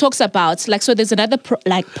literally talks about, so there's another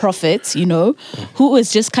prophet, who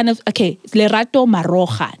is just kind of, Lerato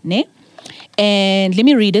Maroja, ne? And let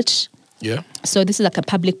me read it. Yeah. So this is like a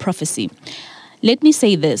public prophecy. Let me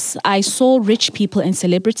say this. I saw rich people and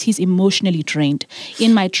celebrities emotionally drained.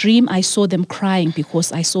 In my dream, I saw them crying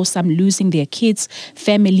because I saw some losing their kids,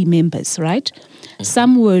 family members, right?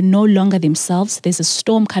 Some were no longer themselves. There's a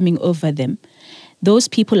storm coming over them. Those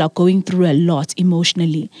people are going through a lot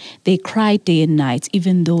emotionally. They cry day and night,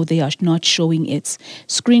 even though they are not showing it.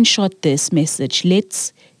 Screenshot this message.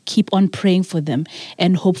 Let's keep on praying for them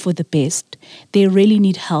and hope for the best. They really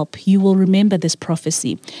need help. You will remember this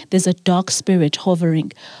prophecy. There's a dark spirit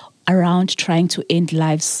hovering around trying to end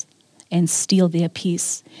lives and steal their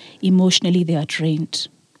peace. Emotionally, they are drained.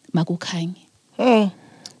 Khanye.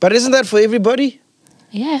 But isn't that for everybody?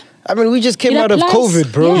 Yeah. I mean, we just came out of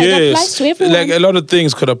COVID, bro. Yeah, it applies to everyone. Like a lot of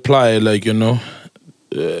things could apply, like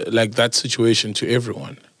that situation to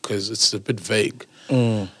everyone, because it's a bit vague.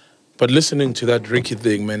 But listening to that Ricky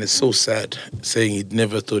thing, man, it's so sad. Saying he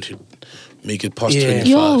never thought he'd make it past 25.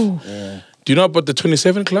 Yo. Do you know about the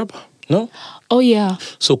 27 Club? No? Oh, yeah.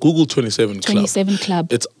 So Google 27 Club. 27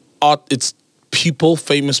 Club. It's art. It's people,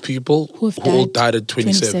 famous people, who all died at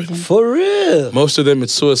 27. For real? Most of them,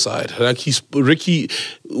 it's suicide. Like Ricky,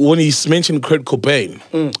 when he mentioned Kurt Cobain,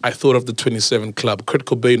 I thought of the 27 Club. Kurt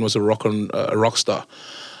Cobain was a rock star.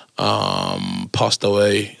 Passed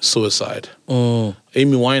away, suicide. Amy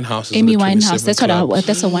Winehouse. Amy Winehouse.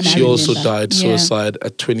 That's the one. She also died, suicide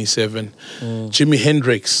at 27. Jimi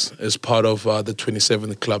Hendrix is part of the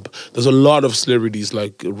 27th Club. There's a lot of celebrities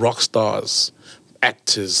like rock stars,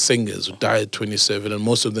 actors, singers who die at 27, and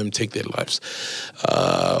most of them take their lives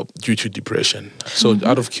due to depression. So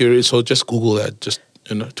out of curiosity, just Google that. Just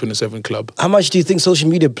 27 Club. How much do you think social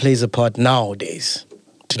media plays a part nowadays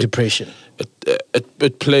to depression?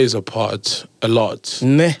 It plays a part a lot.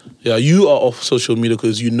 Meh. Yeah, you are off social media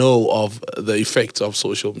because you know of the effects of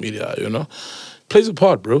social media, Plays a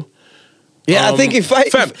part, bro. Yeah, I think if I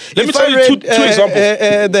let me tell you two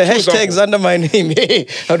examples. The hashtags under my name,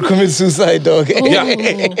 I'd commit suicide, dog.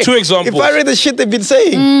 Yeah, 2 examples. If I read the shit they've been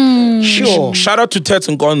saying, sure. Shout out to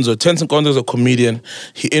Tetson Gonzo. Tetson Gonzo is a comedian.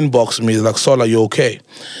 He inboxed me like, "Sola, you okay?"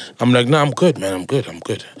 I'm like, "Nah, I'm good, man. I'm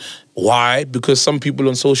good. Why? Because some people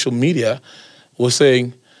on social media were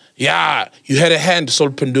saying, "Yeah, you had a hand to Sol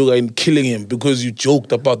Penduga in killing him because you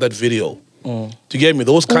joked about that video." Do you get me?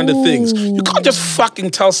 Those kind of things. You can't just fucking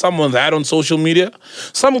tell someone that on social media.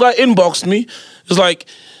 Some guy inboxed me. It's like,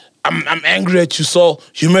 I'm angry at you, Saul.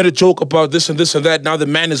 You made a joke about this and this and that. Now the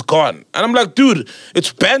man is gone. And I'm like, dude,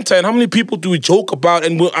 it's banter. And how many people do we joke about?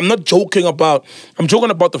 And I'm joking about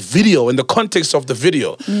the video and the context of the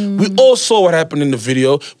video. We all saw what happened in the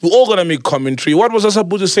video. We're all going to make commentary. What was I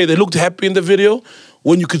supposed to say? They looked happy in the video?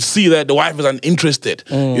 When you could see that the wife is uninterested.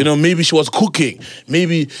 Maybe she was cooking.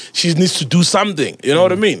 Maybe she needs to do something. You know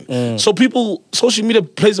what I mean? So social media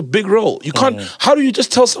plays a big role. You can't, how do you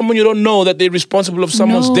just tell someone you don't know that they're responsible of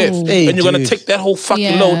someone's death? Hey, and you're going to take that whole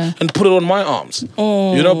fucking load and put it on my arms.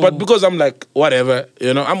 But because I'm like, whatever,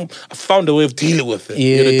 I found a way of dealing with it.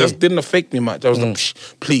 It just didn't affect me much. I was like,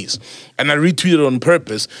 please. And I retweeted on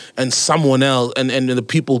purpose, and someone else, and the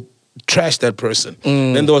people trash that person.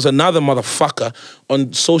 Then there was another motherfucker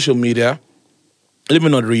on social media. Let me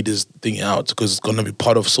not read this thing out because it's going to be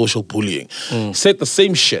part of social bullying. Said the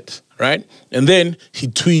same shit, right? And then he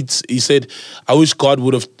tweets, he said, "I wish God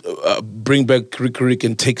would have bring back Riky Rick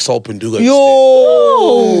and take Sol Penduga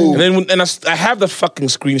instead." And then I have the fucking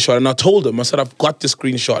screenshot, and I told him, I said, "I've got the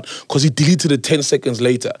screenshot," because he deleted it 10 seconds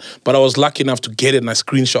later. But I was lucky enough to get it, and I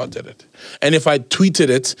screenshotted it. And if I tweeted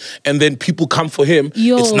it, and then people come for him,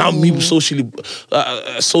 it's now me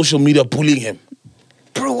social media bullying him.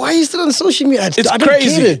 Bro, why are you still on social media? It's I crazy.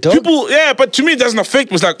 Don't get it, dog. People, but to me it doesn't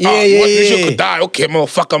affect me. It's like, you could die. Okay,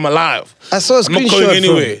 motherfucker, I'm alive. I saw a screenshot. I'm not going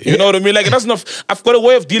anywhere. You know what I mean? Like, it doesn't. I've got a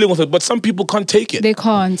way of dealing with it, but some people can't take it. They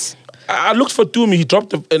can't. I looked for Doomy. He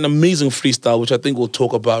dropped an amazing freestyle, which I think we'll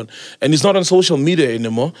talk about. And he's not on social media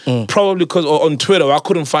anymore. Probably because, or on Twitter, I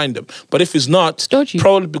couldn't find him. But if he's not, Stogie.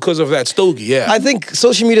 Probably because of that. Stogie, yeah. I think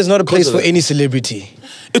social media is not a place for any celebrity.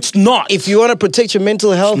 It's not. If you want to protect your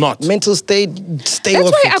mental health, mental state, stay off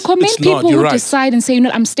it. That's why I commend people who decide and say,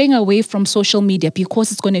 I'm staying away from social media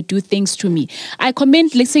because it's going to do things to me. I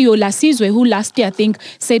commend, let's say, your Lasizwe, who last year, I think,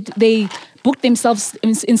 said they booked themselves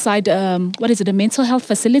inside, a mental health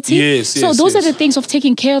facility. Yes, so those are the things of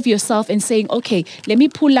taking care of yourself and saying, okay, let me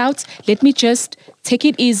pull out, let me just take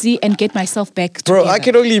it easy and get myself back together. Bro, I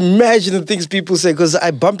can only imagine the things people say, because I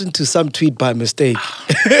bumped into some tweet by mistake.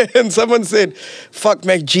 And someone said, "Fuck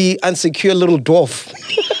MacG, unsecure little dwarf."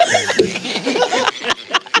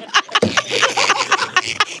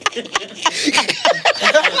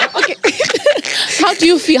 How do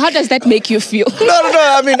you feel? How does that make you feel? No.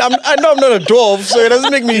 I mean, I know I'm not a dwarf, so it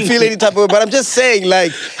doesn't make me feel any type of way. But I'm just saying,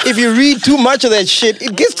 like, if you read too much of that shit,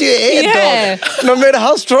 it gets to your head, dog. No matter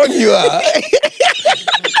how strong you are.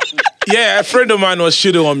 Yeah, a friend of mine was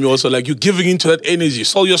shitting on me also, like, you're giving into that energy.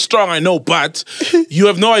 So you're strong, I know, but you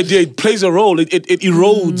have no idea. It plays a role. It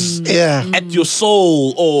erodes at your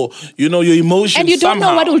soul or, your emotions. And you don't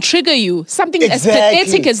know what will trigger you. Something as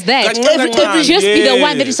pathetic as that. Like, just be the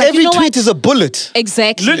one that is like, every tweet is a bullet.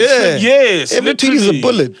 Exactly. Yes. Every tweet is a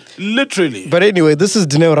bullet. Literally. But anyway, this is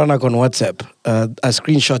Dineo Ranaka on WhatsApp. I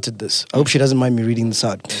screenshotted this. I hope she doesn't mind me reading this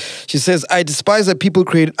out. She says, I despise the people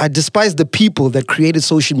that created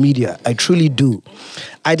social media. I truly do.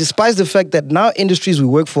 I despise the fact that now industries we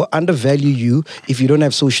work for undervalue you if you don't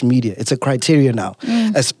have social media. It's a criteria now.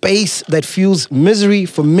 A space that fuels misery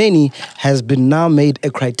for many has been now made a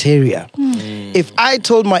criteria. If I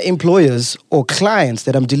told my employers or clients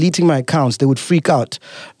that I'm deleting my accounts, they would freak out,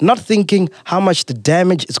 not thinking how much the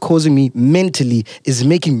damage it's causing me mentally is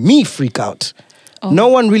making me freak out. No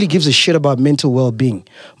one really gives a shit about mental well-being.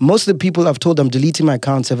 Most of the people I've told I'm deleting my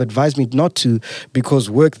accounts have advised me not to because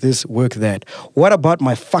work this, work that. What about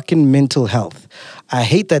my fucking mental health? I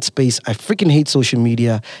hate that space. I freaking hate social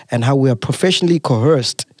media and how we are professionally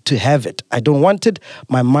coerced to have it. I don't want it.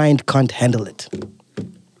 My mind can't handle it.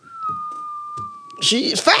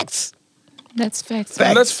 Facts. That's facts.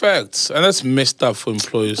 And that's facts. And that's messed up for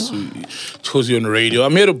employers who chose you on the radio.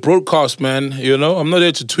 I'm here to broadcast, man. You know, I'm not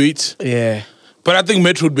here to tweet. Yeah. But I think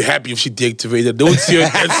Metro would be happy if she deactivated. They would see her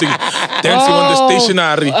dancing on the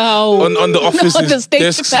stationery, on the office's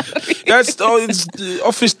desks. It's the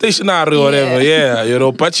office stationery or whatever. Yeah, you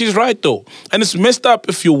know. But she's right though, and it's messed up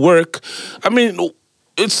if you work. I mean,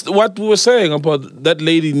 it's what we were saying about that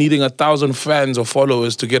lady needing 1,000 fans or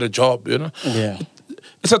followers to get a job. You know. Yeah.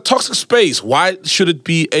 It's a toxic space. Why should it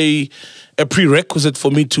be a prerequisite for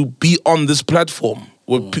me to be on this platform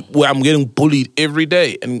where I'm getting bullied every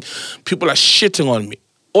day and people are shitting on me?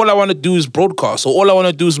 All I want to do is broadcast, or all I want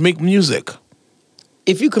to do is make music.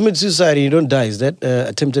 If you commit suicide and you don't die, is that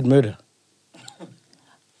attempted murder?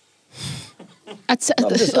 I'm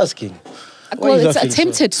just asking. Well, it's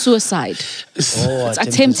attempted suicide. It's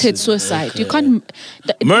attempted suicide. You can't.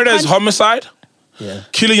 Murder is homicide. Yeah.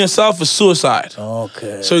 Killing yourself is suicide.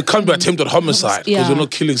 Okay. So it can't be attempted homicide because you're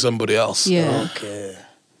not killing somebody else. Yeah. Okay.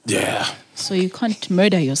 Yeah. So you can't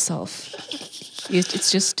murder yourself.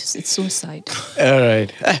 It's suicide. All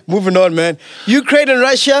right. Moving on, man. Ukraine and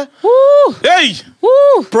Russia. Woo! Hey!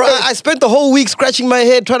 Woo! Bro, I spent the whole week scratching my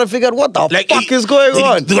head trying to figure out what the fuck is going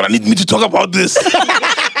on. They're gonna need me to talk about this.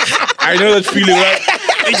 I know that feeling, right?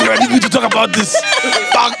 They're gonna need me to talk about this.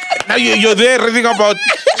 Fuck. Now you're there reading about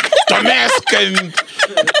Donetsk and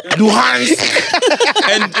Luhansk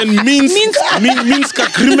and Minsk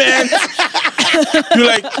agreement. You're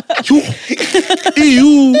like,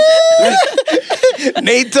 EU,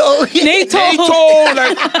 NATO,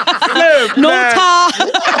 like, flip,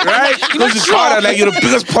 right? Because it's harder. Like, you're the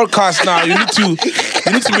biggest podcast now. You need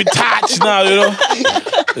to retouch now. You know.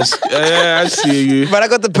 Yeah, I see you. But I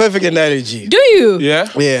got the perfect analogy. Do you? Yeah.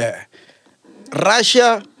 Yeah.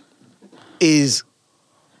 Russia is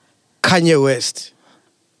Khanye West.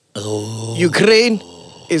 Oh. Ukraine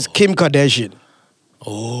is Kim Kardashian.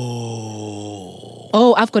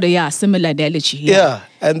 Oh, I've got a similar analogy. Yeah.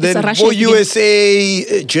 And then for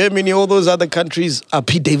USA, Germany, all those other countries are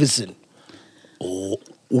Pete Davidson. Oh.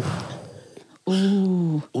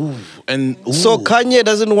 Ooh. And so Kanye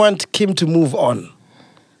doesn't want Kim to move on.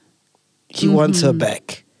 He wants her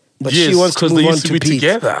back. But she wants to move on to Pete.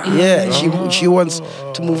 Together. Yeah, she wants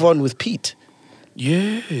to move on with Pete.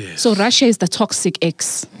 Yeah. So Russia is the toxic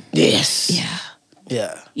ex. Yes. Yeah.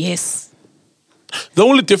 Yeah. Yes. The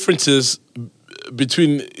only difference is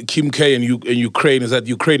between Kim K and Ukraine is that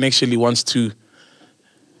Ukraine actually wants to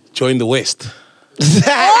join the West.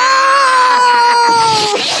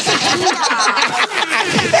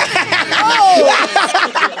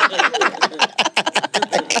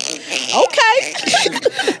 Okay.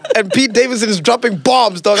 And Pete Davidson is dropping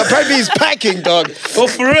bombs, dog. Apparently he's packing, dog. Oh,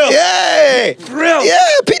 for real? Yeah. For real?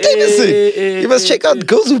 Yeah, Pete Davidson. You must check out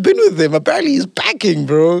girls who've been with him. Apparently he's packing,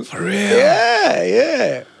 bro. For real?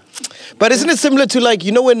 Yeah. But isn't it similar to, like,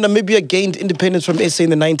 you know when Namibia gained independence from SA in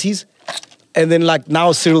the 90s? And then, like,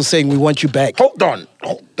 now Cyril's saying, we want you back. Hold on.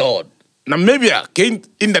 Namibia gained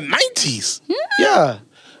in the 90s? Yeah.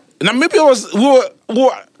 Namibia we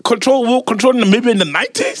were controlling Namibia in the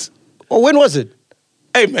 90s? Or when was it?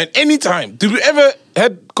 Hey, man, anytime. Did we ever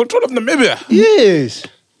had control of Namibia? Yes.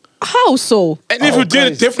 How so? And if we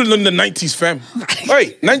did it, definitely in the 90s, fam.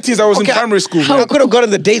 Hey, 90s, I was in primary school. I could have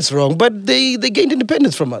gotten the dates wrong, but they gained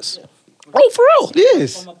independence from us. Oh, for real?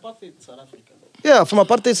 Yes. From apartheid South Africa. Yeah, from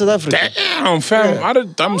apartheid South Africa. Damn, fam. Yeah.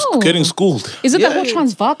 I'm getting schooled. Is it the whole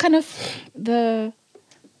Transvaal kind of the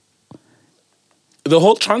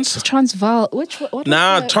whole Transvaal? What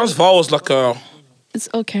Transvaal was like a... It's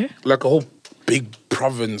okay. Like a whole big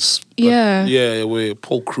province. Yeah. Yeah, where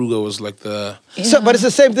Paul Kruger was like the... Yeah. So, but it's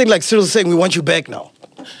the same thing like Cyril's saying, we want you back now.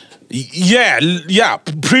 Yeah,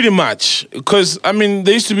 pretty much. Because, I mean,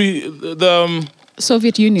 there used to be the...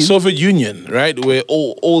 Soviet Union, right? Where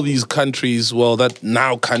all these countries,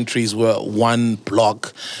 countries were one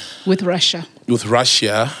block. With Russia,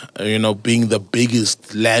 you know, being the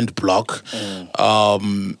biggest land block.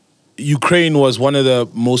 Ukraine was one of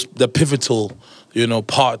the pivotal, you know,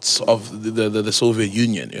 parts of the Soviet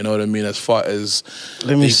Union. You know what I mean? As far as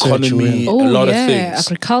the economy, a lot of things.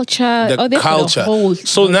 Agriculture, culture.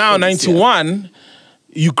 So now, 91,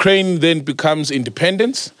 Ukraine then becomes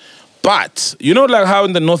independent. But, you know, like how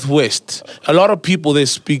in the Northwest, a lot of people, they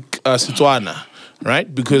speak Setswana,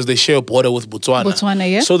 right? Because they share a border with Botswana. Botswana,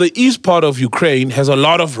 yeah. So the east part of Ukraine has a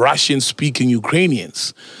lot of Russian-speaking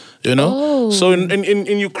Ukrainians, you know? Oh. So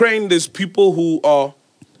in Ukraine, there's people who are...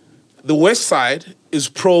 The west side is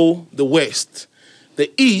pro the west.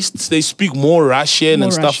 The east, they speak more Russian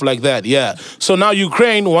and stuff like that, yeah. So now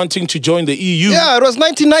Ukraine wanting to join the EU. Yeah, it was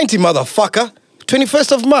 1990, motherfucker.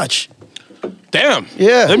 21st of March. Damn.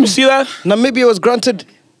 Yeah. Let me see that. Namibia was granted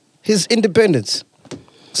his independence.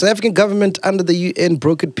 South African government, under the UN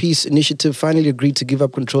Brokered Peace Initiative, finally agreed to give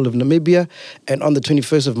up control of Namibia. And on the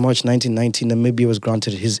 21st of March, 1990, Namibia was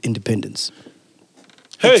granted his independence.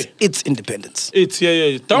 Hey. Its independence. It's,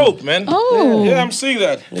 yeah. Dope, man. Oh. Yeah, I'm seeing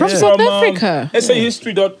that. From South Africa.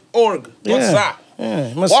 SAhistory.org. What's that? Yeah,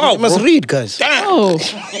 you must read, guys. Damn. Oh.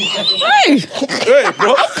 Hey. Hey,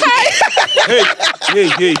 bro. Hey.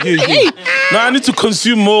 Now I need to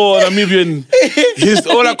consume more Namibian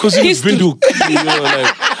history. All I consume is Binduk. You know,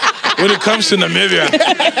 like, when it comes to Namibia,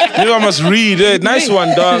 maybe I must read. Hey, nice one,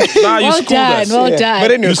 dog. Nah, you schooled us. Well done.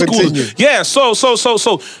 But anyway, You schooled continue. us. Yeah,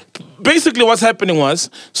 so basically what's happening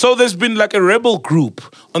was, so there's been like a rebel group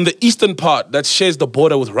on the eastern part that shares the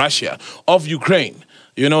border with Russia of Ukraine.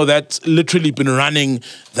 You know, that's literally been running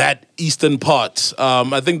that eastern part.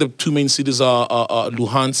 I think the two main cities are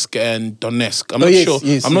Luhansk and Donetsk.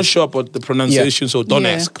 I'm not sure about the pronunciation, so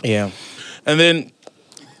Donetsk. Yeah. And then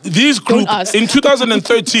these group in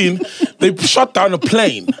 2013, they shot down a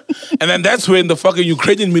plane. And then that's when the fucking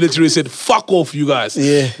Ukrainian military said, fuck off, you guys.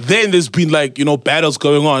 Yeah. Then there's been like, you know, battles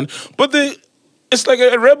going on. But it's like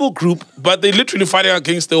a rebel group, but they literally fighting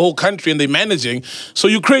against the whole country and they're managing. So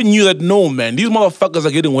Ukraine knew that, no, man, these motherfuckers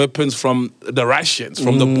are getting weapons from the Russians,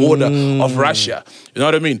 from the border of Russia. You know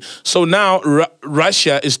what I mean? So now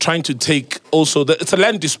Russia is trying to take also, it's a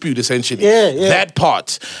land dispute, essentially. Yeah. That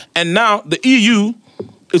part. And now the EU,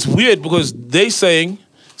 it's weird because they're saying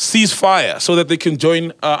ceasefire so that they can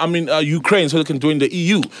join, Ukraine, so they can join the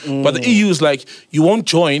EU. But the EU is like, you won't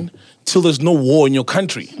join till there's no war in your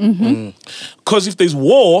country. Because if there's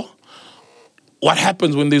war, what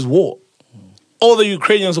happens when there's war? All the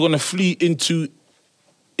Ukrainians are going to flee into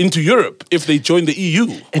Europe if they join the EU.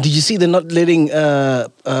 And did you see they're not letting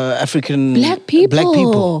African Black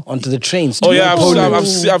people onto the trains? Oh yeah,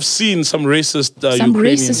 I've seen some racist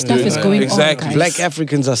racist stuff is going on. Guys. Black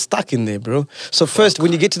Africans are stuck in there, bro. So first,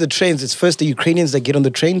 when you get to the trains, it's first the Ukrainians that get on the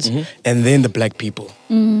trains, and then the black people.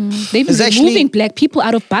 They've been removing black people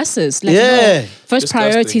out of buses. Like, Yeah. first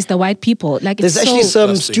priority is the white people. Like, There's actually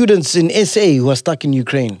some students in SA who are stuck in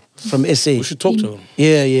Ukraine from SA. We should talk to them.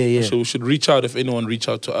 Yeah. So we should reach out if anyone reach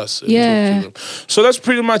out to us. And Yeah. talk to them. So that's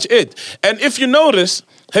pretty much it. And if you notice,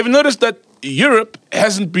 have you noticed that Europe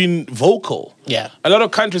hasn't been vocal? Yeah. A lot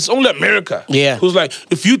of countries, only America. Yeah. Who's like,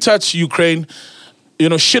 if you touch Ukraine, you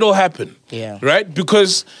know, shit will happen. Yeah. Right?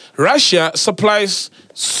 Because Russia supplies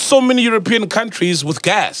so many European countries with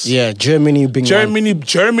gas. Yeah, Germany being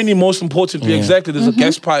Germany most importantly, exactly. There's a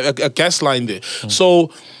gas pipe, a gas line there.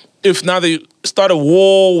 So if now they start a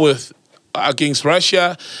war against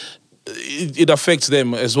Russia, it affects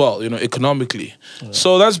them as well, you know, economically. Yeah.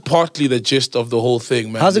 So that's partly the gist of the whole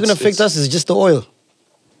thing, man. How's it going to affect us? Is it just the oil?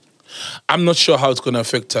 I'm not sure how it's going to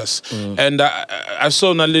affect us. And I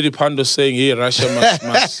saw Naledi Pando saying, hey, Russia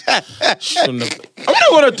must shouldn't have. What are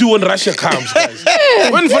you going to do when Russia comes, guys?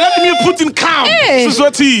 When Vladimir Putin comes,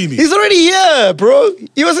 He's already here, bro.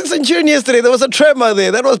 He was in Centurion yesterday. There was a tremor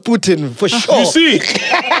there. That was Putin, for sure. You see?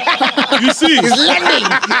 He's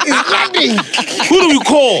landing. Who do we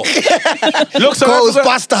call? Look,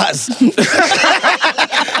 Ghostbusters.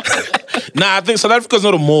 Nah, I think South Africa's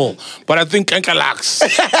not a mall, but I think Kankalax.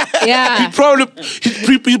 Yeah.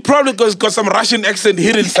 He probably got some Russian accent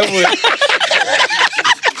hidden somewhere.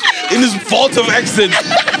 In his vault of accent.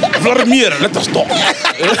 Vladimir, let us talk.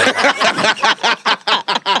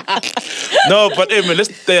 No, but hey man,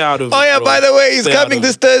 let's stay out of it. Oh yeah, by the way, he's coming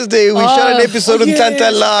this Thursday. We shot an episode on Tanta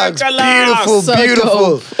Lags.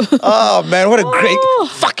 Beautiful. Oh man, what a great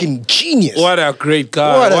fucking genius. What a great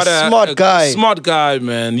guy. What a smart guy. Smart guy,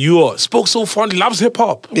 man. Spoke so fondly, loves hip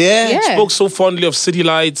hop. Yeah. Spoke so fondly of City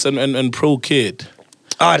Lights and Pro Kid.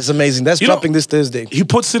 Oh, that's amazing. That's dropping this Thursday. He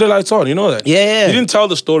put City Lights on, you know that? Yeah. He didn't tell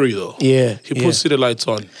the story though. Yeah. He put City Lights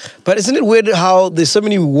on. But isn't it weird how there's so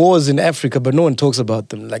many wars in Africa, but no one talks about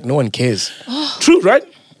them? Like, no one cares. True, right?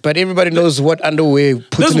 But everybody knows what underwear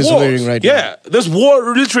Putin is wearing right now. Yeah, there's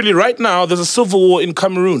war literally right now. There's a civil war in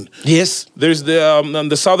Cameroon. Yes. There's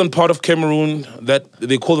the southern part of Cameroon that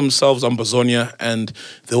they call themselves Ambazonia, and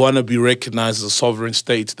they want to be recognized as a sovereign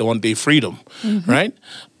state. They want their freedom, right?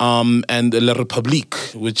 And La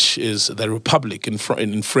République, which is the republic in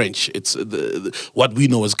French. It's what we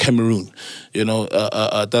know as Cameroon.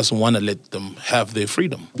 Doesn't want to let them have their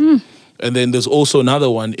freedom. And then there's also another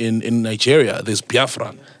one in Nigeria. There's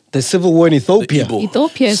Biafran. The civil war in Ethiopia.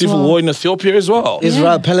 Civil war in Ethiopia as well.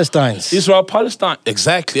 Israel-Palestine.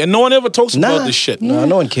 Exactly. And no one ever talks about this shit.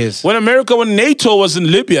 No one cares. When NATO was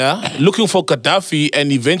in Libya looking for Gaddafi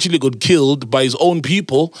and eventually got killed by his own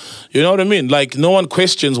people, you know what I mean? Like, no one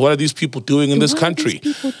questions what are these people doing in this country.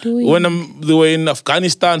 When they were in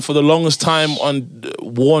Afghanistan for the longest time on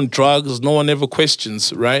war on drugs, no one ever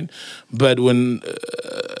questions, right? But when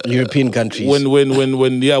European countries, when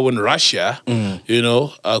Russia,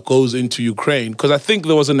 goes into Ukraine, because I think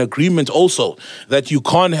there was an agreement also that you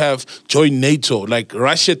can't have joined NATO. Like,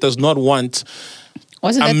 Russia does not want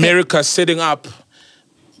America setting up,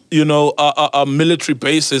 military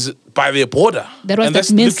bases by their border. That's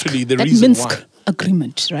literally the reason why.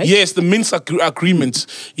 Agreement, right? Yes, the Minsk agreement.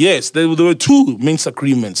 Yes, there were two Minsk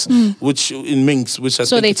agreements, which I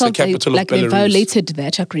think is the capital of Belarus. They violated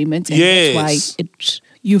that agreement, and that's why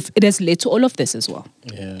it has led to all of this as well.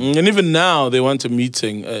 Yeah. And even now, they want a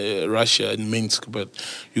meeting, Russia in Minsk, but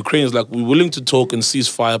Ukraine is like, we're willing to talk and cease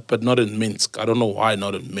fire, but not in Minsk. I don't know why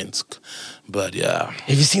not in Minsk, but yeah.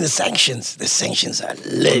 Have you seen the sanctions? The sanctions are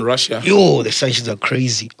lit. On Russia? Yo, the sanctions are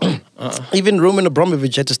crazy. Even Roman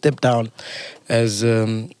Abramovich had to step down as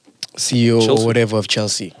CEO or whatever of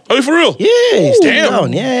Chelsea. Oh, you for real? Yeah, he's stepped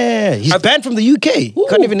down. Yeah, he's banned from the UK.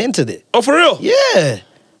 Can't even enter there. Oh, for real? Yeah.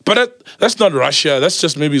 But that's not Russia. That's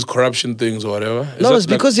just maybe his corruption things or whatever. No, it's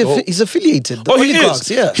because he's affiliated. He is.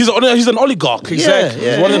 Yeah. He's an oligarch. Exactly.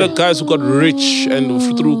 He's one of the guys who got rich and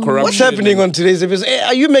through corruption. What's happening on today's episode? Hey,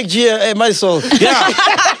 are you MacG? My soul. Yeah.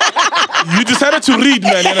 You decided to read,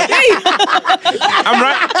 man.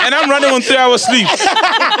 I'm running on 3 hours sleep.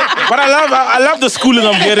 But I love the schooling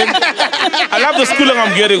I'm getting.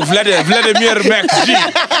 Vladimir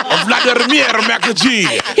MacG.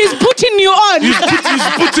 He's putting you on. He's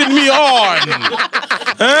putting me on.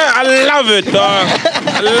 I love it, dog.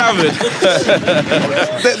 I love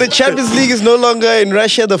it. The Champions League is no longer in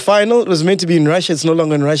Russia. The final, it was meant to be in Russia. It's no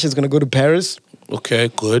longer in Russia. It's going to go to Paris. Okay,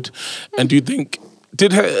 good. And do you think...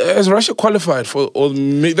 Has Russia qualified for, or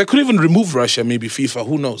they could even remove Russia, maybe FIFA,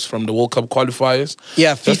 who knows, from the World Cup qualifiers?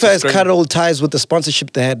 Yeah, FIFA has cut all ties with the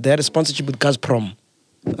sponsorship they had. They had a sponsorship with Gazprom.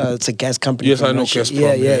 It's a gas company. Yes, I know Russia.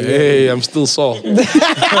 Gazprom. Yeah. Hey, I'm still Saul.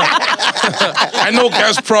 I know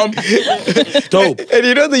Gazprom. Dope. And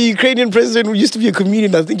you know the Ukrainian president used to be a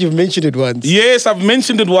comedian. I think you've mentioned it once. Yes, I've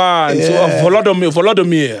mentioned it once. Yeah.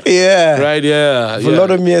 Volodymyr. Yeah. Right, yeah.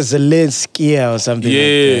 Volodymyr Zelensky or something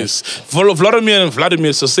yes. Like that. Volodymyr and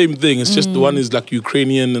Vladimir is the same thing. It's just the one is like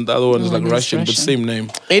Ukrainian and the other one is like Russian, but same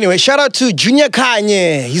name. Anyway, shout out to Junior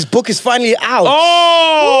Khanye. His book is finally out.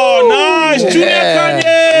 Oh, nice. Junior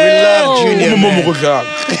Khanye. We love Junior.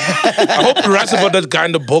 I hope he writes about that guy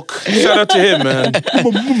in the book. Shout out to him, man.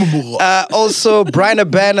 Also, Brian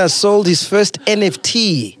Abana sold his first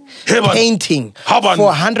NFT painting for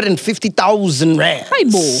 150,000 rand.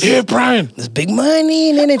 Hey, Brian. There's big money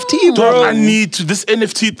in NFT, bro. I need this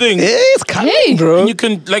NFT thing. Yeah, it's coming, bro. And you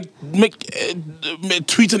can like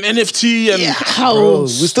tweet an NFT and bro, we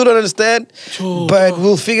still don't understand, but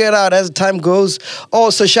we'll figure it out as time goes.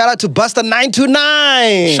 Also, shout out to Busta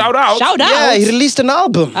 929. Shout out. Yeah, he released an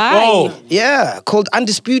album. Oh, yeah, called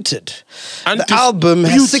Undisputed. The album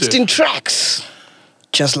has 16 tracks.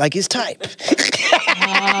 Just like his type.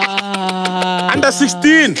 Under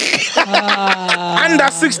 16.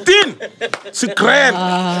 Under 16. Secret.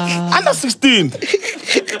 Under 16.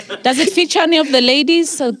 Does it feature any of the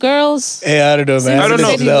ladies or girls? I don't know, man. I don't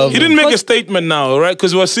know. He didn't make a statement now, right?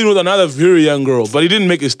 Because he was seen with another very young girl. But he didn't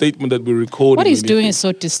make a statement that we recorded. What he's doing is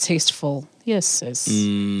so distasteful. Yes.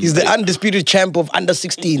 He's the undisputed champ of under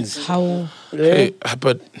 16s. How? Hey,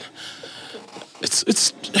 but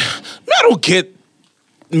it's I don't get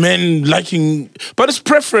men liking, but it's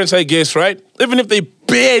preference, I guess, right? Even if they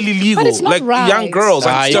barely legal, it's not like right. young girls,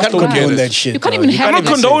 I you just can't don't get condone it. that shit. You can't dog. even have I'm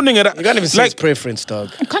not condoning it. You can't even say it's preference, dog.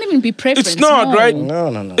 It can't even be preference. It's not, right?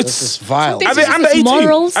 No. It's vile. Are they under 18?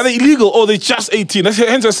 Morals. Are they illegal or are they just 18?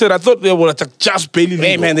 Hence I said I thought they were like just barely legal.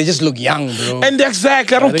 Hey, man, they just look young, bro. And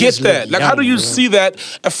exactly, I don't get that. Like, how do you see that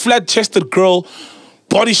a flat-chested girl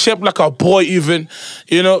body shaped like a boy even,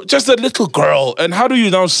 you know, just a little girl. And how do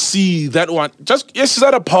you now see that one? Yes, she's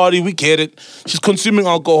at a party, we get it. She's consuming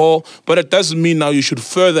alcohol, but it doesn't mean now you should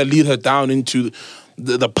further lead her down into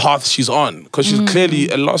the path she's on, because she's clearly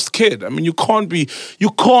a lost kid. I mean, you can't be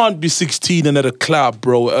 16 and at a club,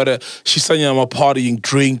 bro, at a Shisanyama partying,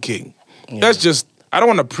 drinking. Yeah. That's just, I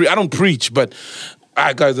don't preach, but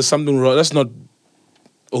guys, there's something wrong. That's not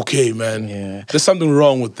okay, man. Yeah. There's something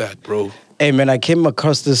wrong with that, bro. Hey, man, I came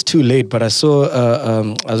across this too late, but I saw,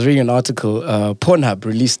 I was reading an article, PornHub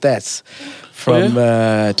released stats from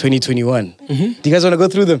 2021. Do you guys want to go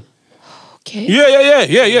through them? Okay.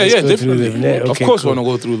 Yeah, definitely. Okay, of course, cool. want to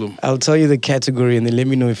go through them. I'll tell you the category and then let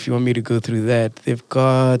me know if you want me to go through that. They've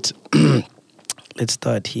got, let's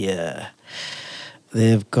start here.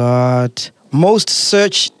 They've got most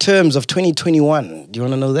searched terms of 2021. Do you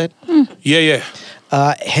want to know that? Yeah.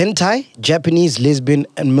 Hentai, Japanese, lesbian,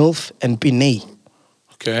 and MILF, and Pinay.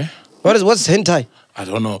 Okay. What's hentai? I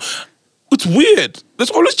don't know. It's weird. There's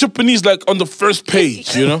always Japanese like on the first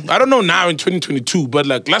page, you know? I don't know now in 2022, but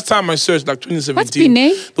like last time I searched like 2017. What's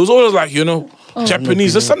Pinay? There was always like, you know,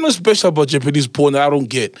 Japanese. There's something special about Japanese porn that I don't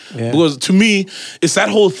get. Yeah. Because to me, it's that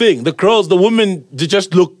whole thing. The girls, the women, they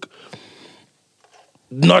just look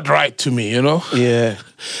not right to me, you know? Yeah.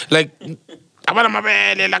 Like,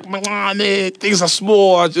 things are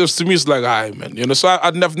small. Just to me, it's like, man, you know? So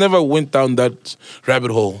I've never went down that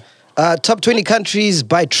rabbit hole. Top 20 countries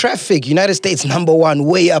by traffic. United States #1,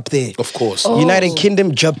 way up there. Of course. United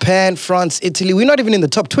Kingdom, Japan, France, Italy. We're not even in the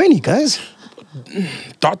top 20, guys.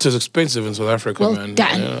 Data's expensive in South Africa, Well man.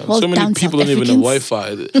 done. Yeah. Well so many done, people South don't even have Africans.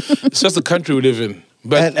 Wi-Fi. It's just the country we live in.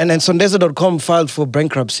 But And Sondeza.com filed for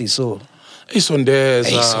bankruptcy, so... Hey, Sondeza.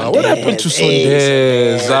 Hey, Sondeza. What happened to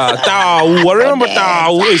Hey, Sondeza? Tau. I remember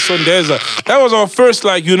Tau. Hey, Sondeza. That was our first,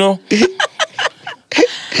 like, you know...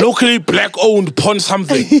 locally black-owned porn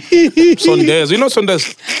something. Sondeza. You know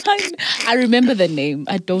Sondeza? I remember the name.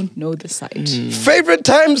 I don't know the site. Favorite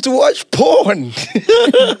times to watch porn?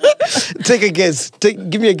 Take a guess.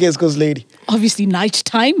 Give me a guess, cause lady. Obviously,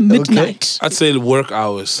 nighttime, midnight. I'd say work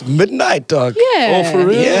hours. Midnight, dog. Yeah. Oh, for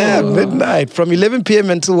real? Yeah, midnight. From 11 p.m.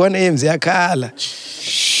 until 1 a.m. Ziyakhala.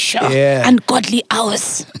 Sure. Yeah. Ungodly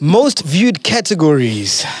hours. Most viewed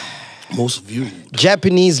categories. Most viewed.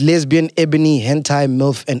 Japanese, lesbian, ebony, hentai,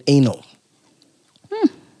 MILF, and anal.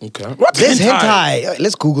 Okay. What's There's hentai? hentai.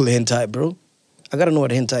 Let's Google hentai, bro. I gotta know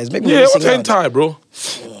what hentai is. Maybe we're Yeah, what's missing out. hentai, bro?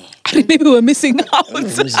 Maybe we're missing out. Maybe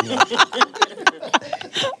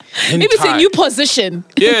it's a new position.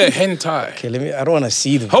 Yeah, hentai. Okay, I don't want to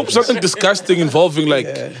see them. Hope something disgusting involving like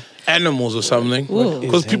animals or something.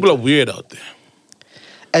 Because people are weird out there.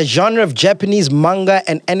 A genre of Japanese manga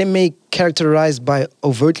and anime characterized by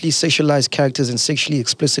overtly sexualized characters and sexually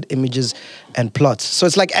explicit images and plots. So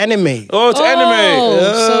it's like anime. Oh, it's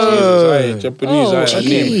anime. Japanese anime.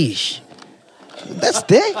 Sheesh. That's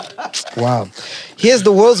there? Wow. Here's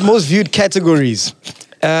the world's most viewed categories.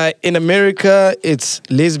 In America, it's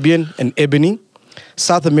lesbian and ebony.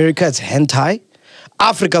 South America, it's hentai.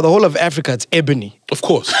 Africa, the whole of Africa, it's ebony. Of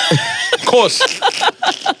course. Of course.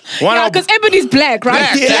 Yeah, because ebony's black, right?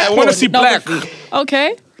 Black. Yeah, I want to see black.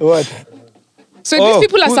 Okay. What? So these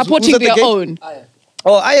people are supporting their own.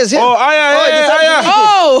 Oh, Aya's here. Oh, Aya.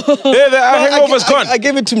 Oh! Yeah, the hangover's gone. I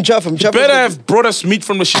gave it to Mchafa. Better have brought us meat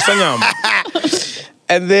from the Shisanyam.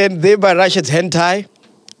 And then there by Russia, it's hentai.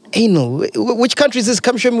 Anal. Which country is this?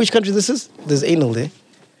 Come show me which country this is. There's anal there.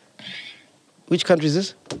 Which country is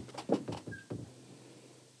this?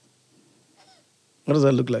 What does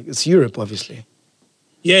that look like? It's Europe, obviously.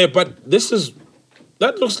 Yeah, but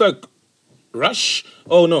that looks like Russia.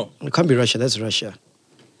 Oh, no. It can't be Russia. That's Russia.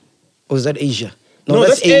 Or is that Asia? No,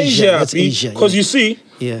 that's Asia. That's Asia. Because you see,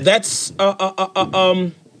 Yeah. that's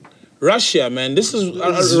Russia, man. This is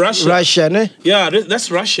Russia. Russia, ne? Yeah,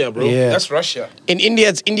 that's Russia, bro. Yeah. That's Russia. In India,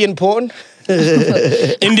 it's Indian porn.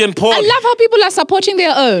 Indian porn. I love how people are supporting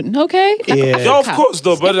their own, okay? Like Yeah. Yeah, of course,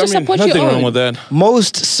 though. But You have to I mean, support your nothing wrong own. with that.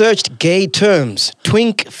 Most searched gay terms.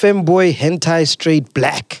 Twink, femboy, hentai, straight,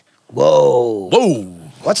 black. Whoa. Whoa.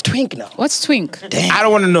 What's twink now? What's twink? I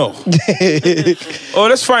don't want to know. Oh,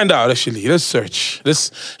 let's find out, actually. Let's search.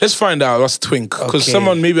 Let's find out what's twink. Because Okay.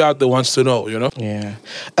 someone maybe out there wants to know, you know? Yeah.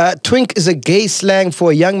 Twink is a gay slang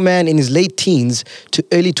for a young man in his late teens to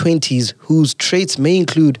early 20s whose traits may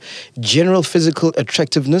include general physical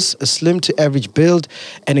attractiveness, a slim to average build,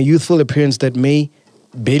 and a youthful appearance that may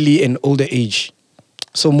belly an older age.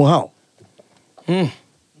 So, Muhao.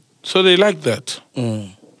 So they like that.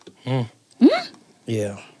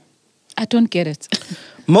 Yeah. I don't get it.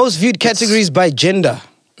 Most viewed categories by gender.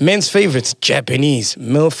 Men's favorites, Japanese,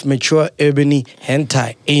 MILF, mature, ebony,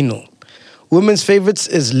 hentai, anal. women's favorites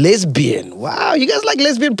is lesbian. Wow, you guys like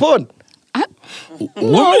lesbian porn?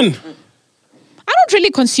 Women. I don't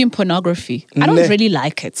really consume pornography. I don't really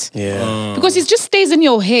like it. Yeah. Because it just stays in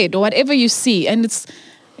your head or whatever you see. And it's,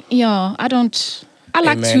 I don't... I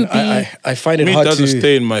like to be... I find it Me, hard it doesn't to...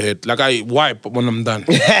 stay in my head. Like, I wipe when I'm done.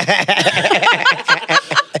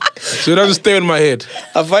 So it doesn't stay in my head.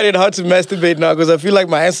 I find it hard to masturbate now because I feel like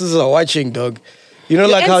my ancestors are watching, dog. You know,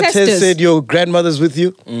 Your like how Tess ancestors. said your grandmother's with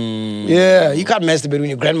you? Yeah, you can't masturbate when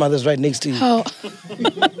your grandmother's right next to you. Oh.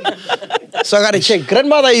 So I gotta check.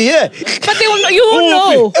 Grandmother, are you here? But they will, you won't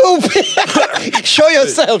know. Show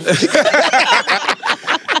yourself.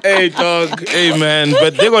 Hey, dog. Hey, man.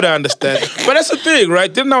 But they gotta understand. But that's the thing,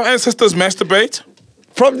 right? Didn't our ancestors masturbate?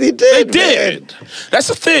 Probably did. They did. Man. That's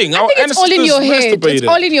the thing. I think it's all in your head. It's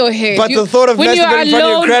all in your head. But the thought of when masturbating in front of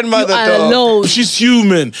your grandmother, you are dog. alone. She's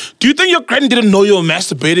human. Do you think your granny didn't know you were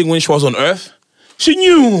masturbating when she was on Earth? She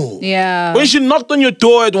knew. Yeah. When she knocked on your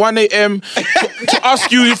door at 1 a.m. to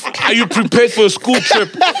ask you if are you prepared for a school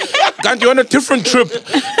trip, and you're on a different trip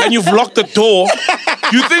and you've locked the door,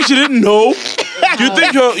 you think she didn't know? Do you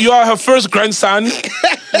think you are her first grandson?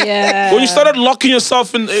 Yeah. When you started locking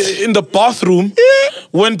yourself in the bathroom,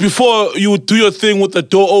 when before you would do your thing with the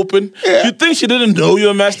door open, you think she didn't know you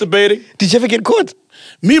were masturbating? Did you ever get caught?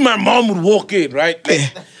 Me and my mom would walk in, right?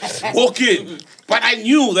 Like, walk in. But I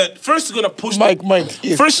knew that first you're gonna push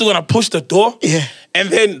Yes. First you're gonna push the door. Yeah. And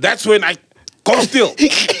then that's when I go still.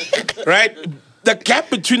 Right? The gap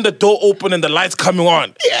between the door open and the lights coming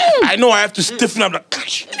on. Yeah. I know I have to stiffen up like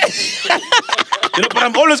but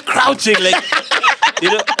I'm always crouching, like,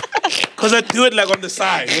 because I do it like on the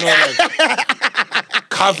side, like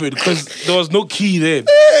covered, because there was no key there.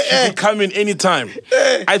 She could come in anytime.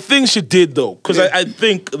 I think she did though, because I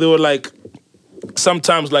think there were like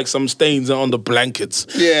sometimes like some stains on the blankets.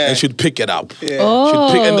 Yeah. And she'd pick it up. Yeah.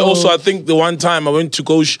 Oh. And also I think the one time I went to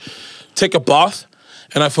go take a bath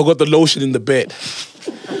and I forgot the lotion in the bed.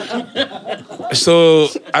 So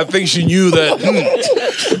I think she knew that.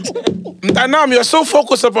 Mntanam, you're so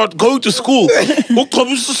focused about going to school.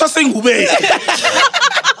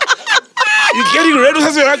 You're getting ready.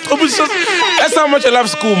 That's how much I love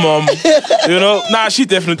school, Mom. Nah, she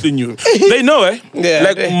definitely knew. They know, eh? Yeah.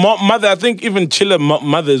 Like, mother, I think even chiller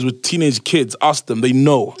mothers with teenage kids, ask them, they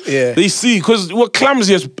know. Yeah. They see, because we're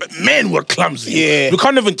clumsy as men, we're clumsy. Yeah. We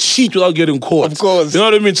can't even cheat without getting caught. Of course. You know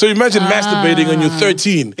what I mean? So imagine masturbating when you're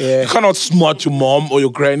 13. Yeah. You cannot smart your mom or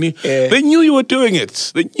your granny. Yeah. They knew you were doing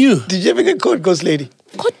it. They knew. Did you ever get caught, ghost lady?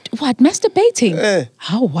 What? Masturbating? Eh.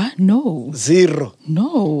 How? What? No. 0.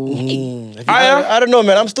 No. I don't know,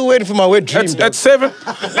 man. I'm still waiting for my wet dream. At 7?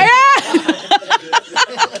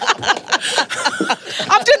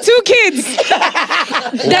 After 2 kids.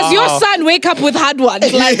 Does your son wake up with hard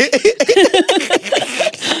ones? Like,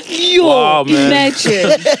 Wow, man.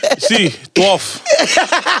 imagine. See, dwarf.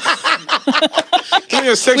 In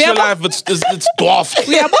your sexual life, it's dwarf.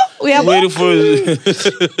 We are Waiting for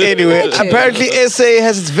Anyway, apparently SA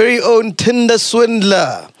has its very own Tinder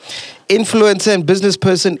swindler. Influencer and business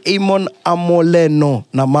person Amon Amoleno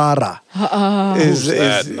Namara.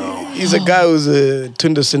 He's a guy who's a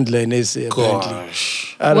Tinder swindler in SA.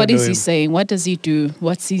 Gosh. What is he saying? What does he do?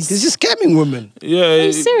 What's his... He's just scamming women. Yeah. Are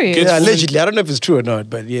you serious? Gets Yeah, women allegedly. I don't know if it's true or not,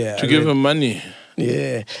 but yeah. to give him money.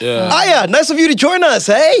 Yeah. Yeah. Aya, nice of you to join us,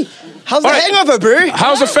 hey? How's the All right. hangover, bro?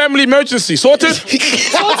 How's the family emergency? Sorted?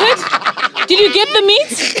 Sorted? Did you get the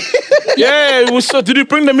meat? Yeah, we saw. Did you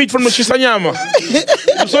bring the meat from the Shisanyama?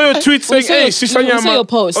 We saw your tweet saying, saw hey, your- Shisanyama. we saw your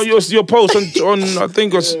post. Oh, your post on I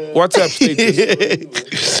think it was WhatsApp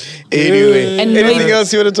status. Anyway, And anything no-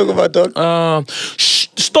 else you want to talk about, dog?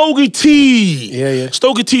 Stogie T. Yeah.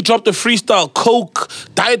 Stogie T dropped a freestyle,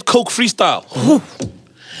 Diet Coke freestyle.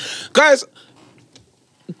 Guys,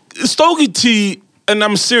 Stogie T, and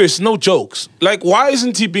I'm serious, no jokes. Like, why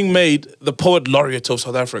isn't he being made the poet laureate of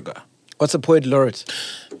South Africa? What's a poet laureate?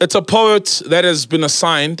 It's a poet that has been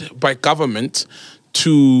assigned by government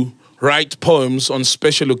to write poems on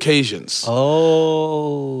special occasions.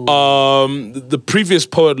 Oh. The previous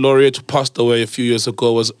poet laureate who passed away a few years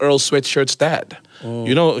ago was Earl Sweatshirt's dad.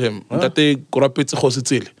 You know him? You know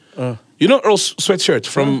Earl Sweatshirt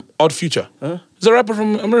from Odd Future? He's a rapper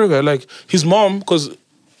from America. Like, his mom, because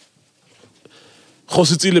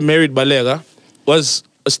Khositsile married Balega, was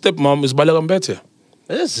a stepmom, is Balega Mbete.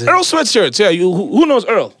 Is it? Earl Sweatshirts, yeah. Who knows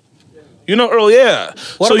Earl? You know Earl, yeah.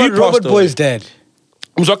 What so about Robert Boy's dad?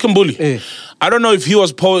 Mzwakimbuli. Yeah. I don't know if he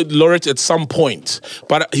was poet laureate at some point,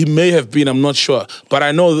 but he may have been, I'm not sure. But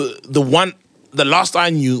I know the last I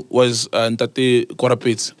knew was Ntate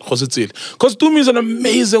Korapit, Khositsile. Because Tumi is an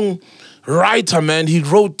amazing writer, man. He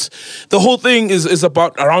wrote, the whole thing is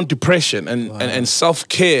about around depression and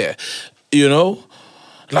self-care, you know?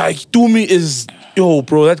 Like, Dumi is, yo,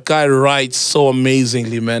 bro, that guy writes so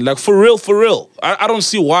amazingly, man. Like, for real. I don't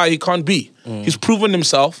see why he can't be. He's proven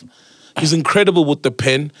himself. He's incredible with the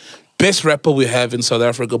pen. Best rapper we have in South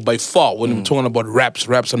Africa by far when we're talking about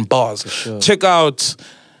raps and bars. Sure. Check out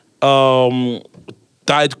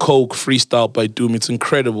Diet Coke freestyle by Doom. It's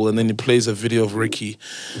incredible. And then he plays a video of Ricky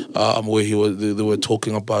where they were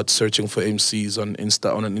talking about searching for MCs on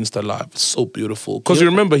an Insta Live. It's so beautiful. Because you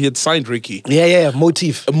remember he had signed Ricky. Yeah.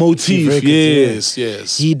 Motif.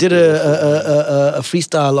 Yes. He did a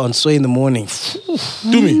freestyle on Sway in the Morning.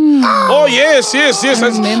 Doomy. Oh, yes. I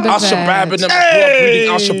remember Al Shabab and them. Reading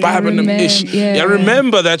Al Shabab and them ish. Yeah, I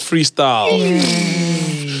remember that freestyle.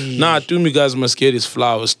 Nah, Doomy guys must get his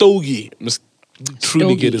flowers. Stogie must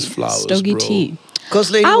truly get his flowers, Stogie bro. T.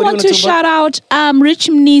 Lady, I want to shout out Rich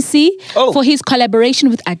Mnisi for his collaboration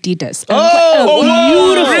with Adidas.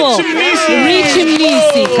 Beautiful. Rich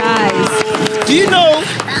Mnisi, guys. Do you know,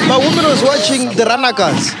 my woman was watching the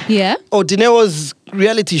Ranakas. Yeah. Or Dineo's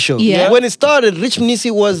reality show. Yeah. When it started, Rich Mnisi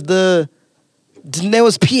was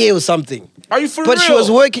Dineo's PA or something. Are you for real? But she was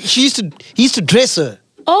working, he used to dress her.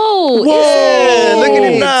 Oh, Yeah, look at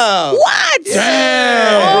him now. what?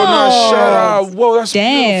 Damn, bro, no, shut up. Whoa, that's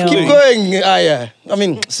Damn. beautiful. Keep going, Aya. I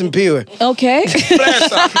mean, Simpiwe. Okay.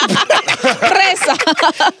 Pressa. Presa.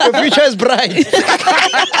 Your future is bright.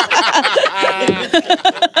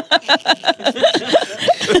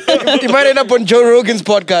 You might end up on Joe Rogan's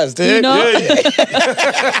podcast. Eh? You know?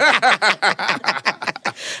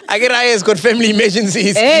 I get Aya's got family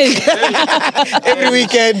emergencies Hey. every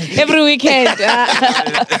weekend. Every weekend.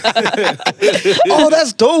 Oh,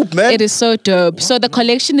 that's dope, man. It is so dope. So the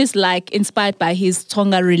collection is like inspired by his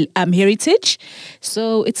Tonga heritage.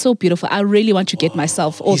 So it's so beautiful. I really want to get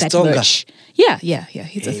myself all He's that Tonga. merch. Yeah.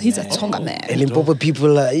 He's a Tonga man. And Limpopo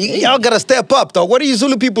people, y'all gotta step up, dog. What are you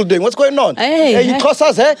Zulu people doing? What's going on? Hey, you toss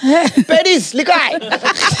us, eh? Pedis, likai.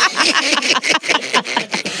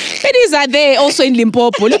 Ladies are there also in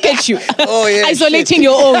Limpopo. Look at you. Oh, yeah, Isolating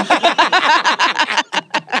your own.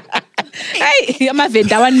 Hey, I'm a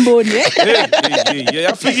vendor one bone. Yeah,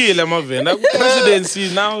 I figure I'm a vendor.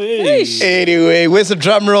 Presidency now. Hey. Anyway, where's the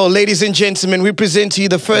drum roll? Ladies and gentlemen, we present to you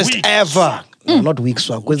the first ever, no, not week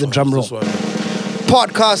swap, where's the drum roll?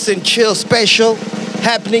 Podcast and Chill special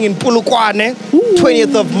happening in Polokwane,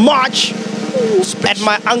 20th of March. At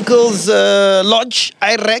my uncle's lodge,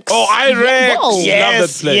 Irex. Oh, Irex. Wow. Love that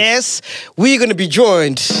place. Yes. We're going to be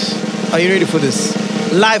joined. Are you ready for this?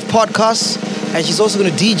 Live podcast. And she's also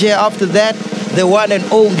going to DJ after that. The one and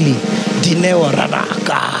only Dineo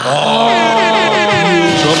Ranaka.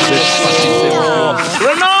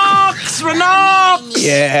 Renox.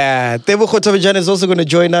 Yeah. Tebo Khotavijana is also going to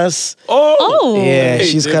join us. Oh. Yeah, Hey,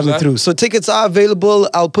 she's Debs, coming through. So tickets are available.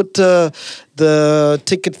 I'll put the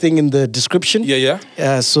ticket thing in the description. Yeah.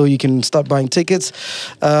 So you can start buying tickets.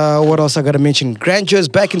 What else I got to mention? Grandeur is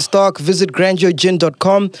back in stock. Visit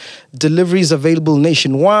grandeurgin.com. Deliveries available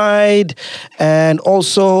nationwide. And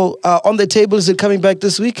also, On the Table, is it coming back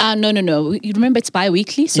this week? No. You remember it's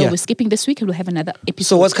bi-weekly, so Yeah. we're skipping this week and we'll have another episode.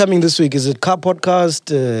 So what's coming this week? Is it Car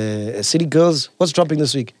Podcast, City Girls? What's dropping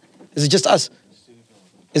this week? Is it just us?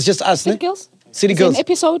 It's just us, City ne? Girls? City Is there Girls. an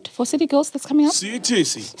episode for City Girls that's coming up? CT.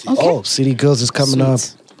 Okay. Oh, City Girls is coming up.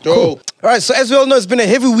 Sweet. Cool. All right, so as we all know, it's been a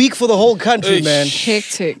heavy week for the whole country, man.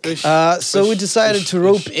 Hectic. So we decided to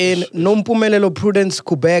rope in Nompumelelo Prudence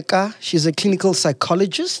Kubeka. She's a clinical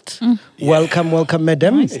psychologist. Welcome,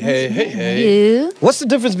 madam. Hey. What's the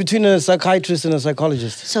difference between a psychiatrist and a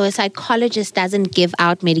psychologist? So a psychologist doesn't give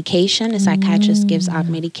out medication. A psychiatrist gives out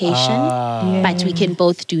medication. But we can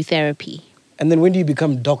both do therapy. And then when do you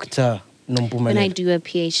become Dr. Nompumelelo? When I do a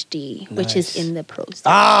PhD, which is in the process.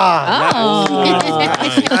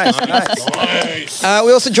 Nice.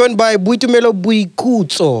 We're also joined by Buitumelo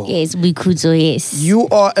Buikutso. Yes, Bikuzo, yes. You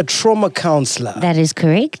are a trauma counselor. That is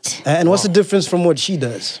correct. And what's the difference from what she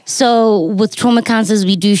does? So with trauma counselors,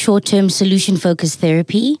 we do short-term solution-focused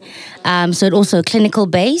therapy. So it's also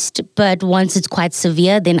clinical-based, but once it's quite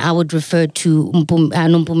severe, then I would refer to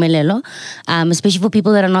Nompumelelo, especially for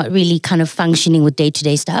people that are not really kind of functioning with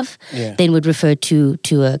day-to-day stuff. Yeah. Then would refer to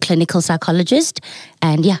a clinical psychologist.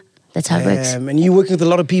 And yeah, that's how it works. And you're working with a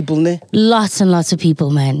lot of people, ne? Lots and lots of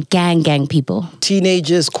people, man. Gang people.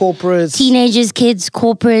 Teenagers, corporates. Teenagers, kids,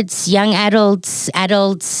 corporates, young adults,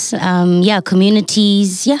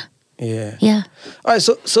 communities, yeah. All right,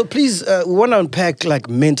 so please, we want to unpack like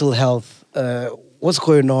mental health. What's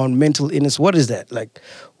going on? Mental illness. What is that? Like,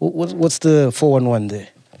 what's the 411 there?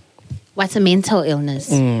 What's a mental illness?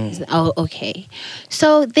 Oh, okay.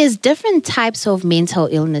 So there's different types of mental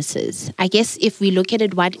illnesses. I guess if we look at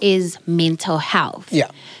it, what is mental health? Yeah.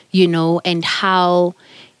 You know, and how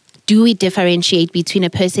do we differentiate between a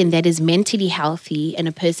person that is mentally healthy and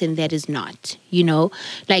a person that is not? You know,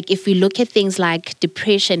 like if we look at things like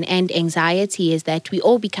depression and anxiety, is that we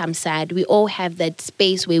all become sad. We all have that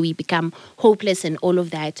space where we become hopeless and all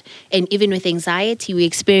of that. And even with anxiety, we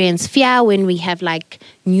experience fear when we have like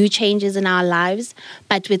new changes in our lives.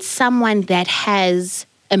 But with someone that has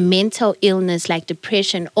a mental illness like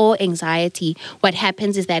depression or anxiety, what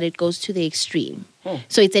happens is that it goes to the extreme.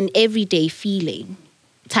 So it's an everyday feeling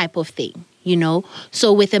type of thing, you know.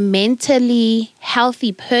 So with a mentally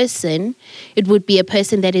healthy person, it would be a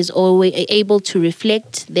person that is always able to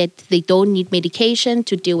reflect, that they don't need medication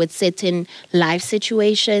to deal with certain life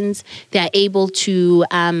situations. They're able to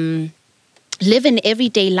live an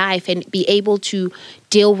everyday life and be able to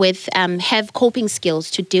deal with, have coping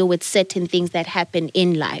skills to deal with certain things that happen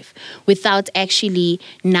in life without actually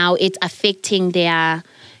now it affecting their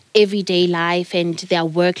everyday life and their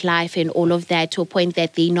work life and all of that, to a point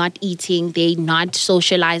that they're not eating, they're not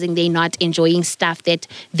socializing, they're not enjoying stuff that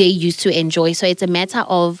they used to enjoy. So it's a matter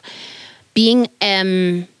of being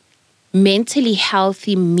mentally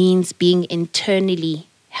healthy means being internally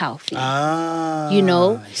healthy. You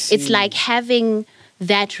know, it's like having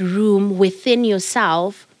that room within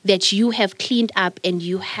yourself that you have cleaned up and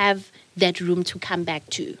you have that room to come back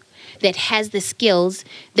to, that has the skills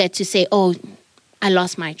that to say, oh, I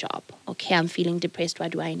lost my job. Okay, I'm feeling depressed.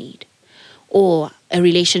 What do I need? Or a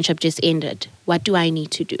relationship just ended. What do I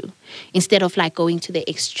need to do? Instead of like going to the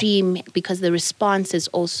extreme, because the response is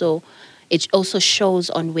also, it also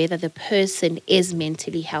shows on whether the person is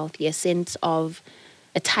mentally healthy, a sense of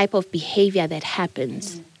a type of behavior that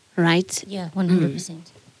happens, right? Yeah, 100%.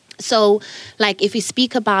 So, like, if we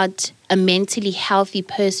speak about a mentally healthy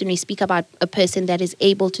person, we speak about a person that is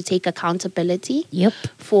able to take accountability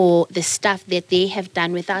for the stuff that they have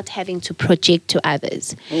done without having to project to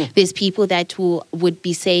others. There's people that would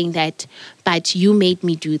be saying that, but you made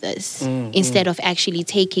me do this, instead of actually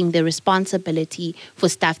taking the responsibility for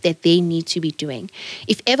stuff that they need to be doing.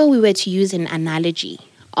 If ever we were to use an analogy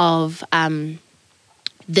of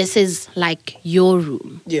this is like your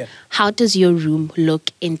room. Yeah. How does your room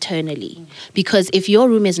look internally? Because if your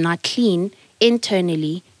room is not clean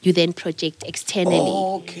internally, you then project externally.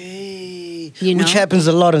 Okay. You know? Which happens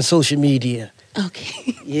a lot on social media.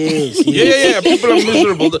 Okay. Yes. Yeah. People are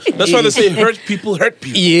miserable. That's why they say hurt people hurt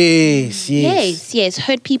people. Yes.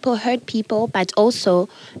 Hurt people. But also,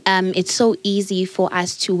 it's so easy for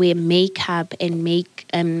us to wear makeup and make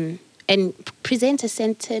and present a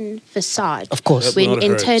certain facade. Of course. When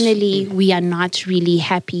internally we are not really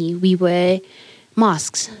happy. We wear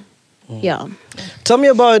masks. Yeah. Tell me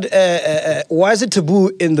about why is it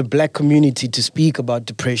taboo in the black community to speak about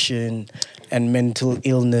depression and mental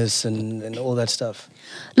illness and all that stuff?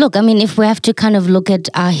 Look, I mean, if we have to kind of look at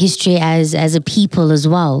our history as a people as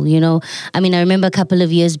well, you know, I mean, I remember a couple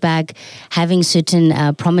of years back having certain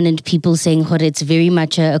prominent people saying, it's very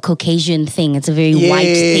much a Caucasian thing. It's a very white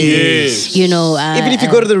thing. Yes. You know. Even if you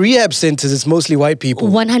go to the rehab centers, it's mostly white people.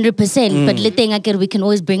 100%. But we can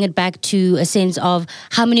always bring it back to a sense of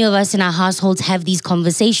how many of us in our households have these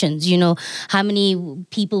conversations, you know, how many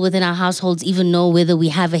people within our households even know whether we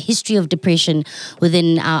have a history of depression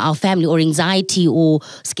within our family, or anxiety, or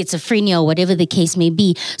schizophrenia, or whatever the case may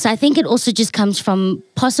be. So I think it also just comes from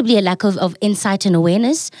possibly a lack of insight and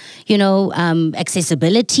awareness, you know,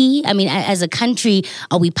 accessibility. I mean, as a country,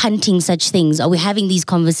 are we punting such things? Are we having these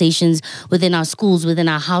conversations within our schools, within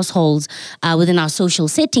our households, within our social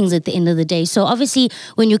settings at the end of the day? So obviously,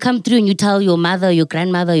 when you come through and you tell your mother, your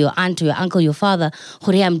grandmother, your aunt, or your uncle, your father,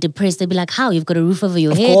 I'm depressed, they'll be like, how? You've got a roof over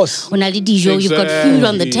your head. Of course. You've got food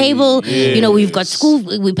on the table. Yes. You know, we've got school,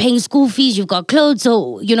 we're paying school fees, you've got clothes.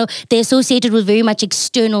 So, you know, they're associated with very much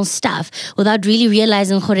external stuff without really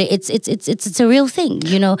realizing it's a real thing,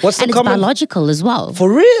 you know. What's the and it's biological as well.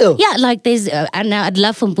 For real? Yeah, like there's, and I'd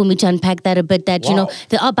love for Mpumi to unpack that a bit, that, you know,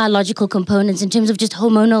 there are biological components in terms of just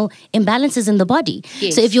hormonal imbalances in the body.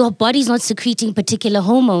 Yes. So if your body's not secreting particular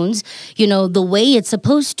hormones, you know, the way it's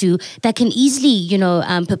supposed to, that can easily, you know,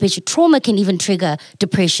 perpetuate trauma, can even trigger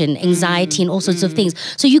depression, anxiety, and all sorts of things.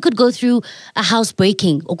 So you could go through a house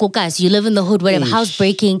breaking, or kokas, you live in the hood, whatever, house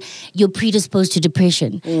breaking, you're predisposed to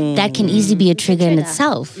depression. That can easily be a trigger in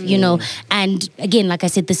itself, you know. And again, like I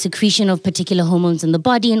said, the secretion of particular hormones in the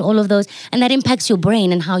body and all of those, and that impacts your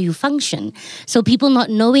brain and how you function. So people not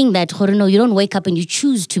knowing that, no, you don't wake up and you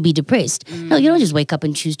choose to be depressed. No, you don't just wake up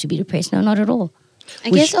and choose to be depressed. No, not at all. I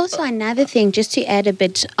guess also another thing, just to add a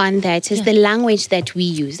bit on that, is the language that we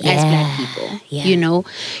use as Black people. Yeah. You know,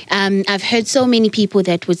 I've heard so many people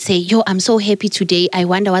that would say, yo, I'm so happy today. I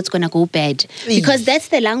wonder what's going to go bad. Because that's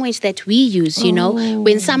the language that we use, you know.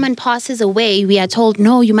 When someone passes away, we are told,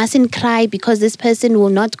 no, you mustn't cry because this person will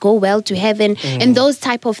not go well to heaven. And those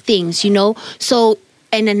type of things, you know. So,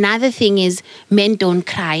 and another thing is, men don't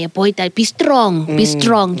cry. A boy that be strong,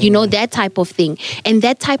 you know, that type of thing. And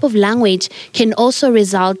that type of language can also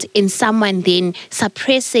result in someone then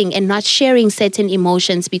suppressing and not sharing certain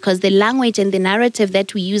emotions, because the language and the narrative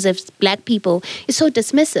that we use as Black people is so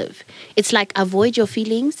dismissive. It's like, avoid your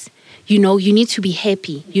feelings. You know, you need to be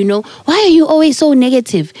happy. You know, why are you always so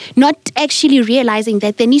negative? Not actually realizing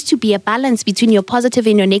that there needs to be a balance between your positive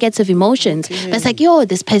and your negative emotions. But it's like, yo,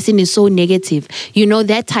 this person is so negative. You know,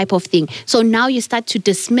 that type of thing. So now you start to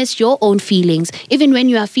dismiss your own feelings. Even when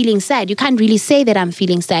you are feeling sad, you can't really say that I'm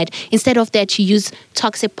feeling sad. Instead of that, you use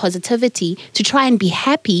toxic positivity to try and be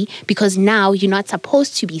happy, because now you're not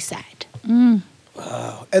supposed to be sad.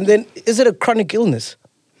 Wow. And then, is it a chronic illness?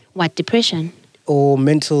 What, depression? Or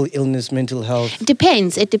mental illness, mental health? It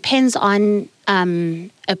depends. It depends on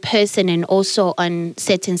a person and also on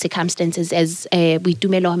certain circumstances. As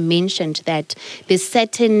Dumelo mentioned, that there's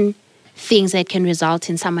certain things that can result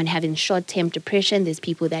in someone having short-term depression. There's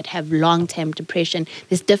people that have long-term depression.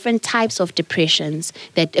 There's different types of depressions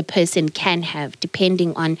that a person can have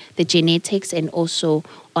depending on the genetics and also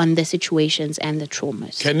on the situations and the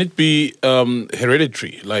traumas. Can it be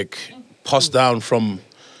hereditary, like passed down from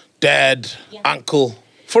dad, uncle?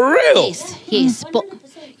 For real? Yes. But,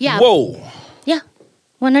 yeah. Whoa. Yeah,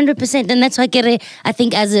 100%. And that's why I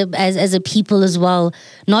think as a people as well,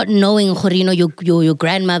 not knowing, you know, your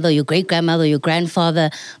grandmother, your great grandmother, your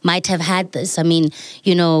grandfather might have had this. I mean,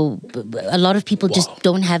 you know, a lot of people just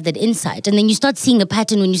don't have that insight. And then you start seeing a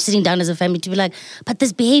pattern when you're sitting down as a family to be like, but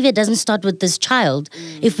this behavior doesn't start with this child.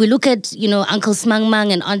 If we look at, you know, Uncle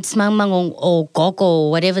Smangmang and Aunt Smangmang or Gogo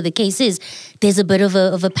or whatever the case is, there's a bit of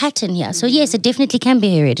a pattern here. So yes, it definitely can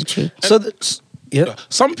be hereditary. Yeah.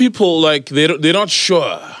 Some people, like, they're not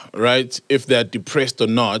sure, right, if they're depressed or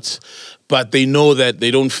not, but they know that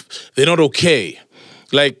they're not okay.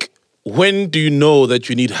 Like, when do you know that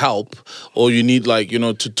you need help or you need, like, you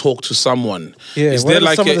know, to talk to someone? Yeah, Is what there are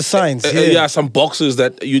like some of the signs? Some boxes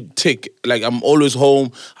that you tick. Like, I'm always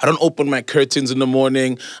home. I don't open my curtains in the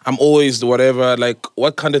morning. I'm always whatever. Like,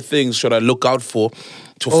 what kind of things should I look out for?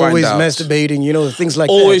 Always masturbating, you know, things like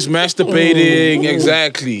always that. masturbating,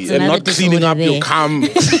 exactly. And not cleaning up your cum.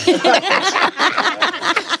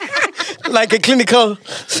 Like a clinical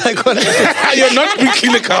psychologist. You're not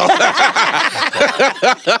clinical.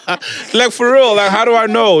 Like, for real, like, how do I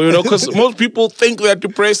know? You know, because most people think they're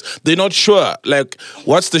depressed, they're not sure. Like,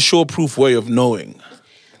 what's the sure-proof way of knowing?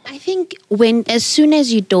 I think as soon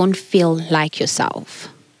as you don't feel like yourself,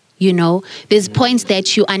 you know, there's points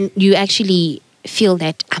that you actually feel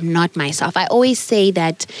that I'm not myself. I always say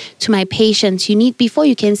that to my patients, before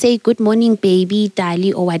you can say good morning, baby,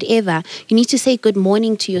 Dali, or whatever, you need to say good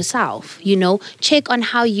morning to yourself, you know, check on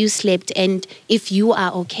how you slept and if you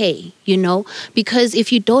are okay, you know, because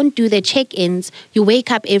if you don't do the check-ins, you wake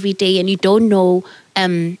up every day and you don't know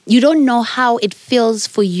how it feels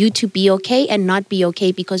for you to be okay and not be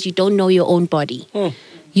okay because you don't know your own body,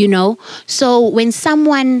 you know. So when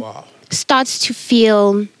someone starts to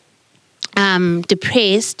feel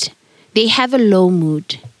depressed, they have a low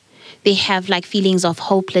mood. They have like feelings of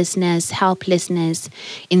hopelessness, helplessness,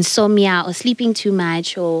 insomnia, or sleeping too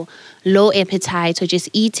much, or low appetite, or just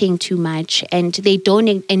eating too much, and they don't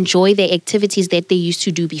enjoy the activities that they used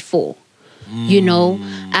to do before. You know,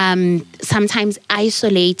 sometimes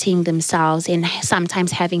isolating themselves and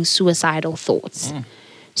sometimes having suicidal thoughts.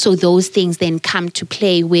 So those things then come to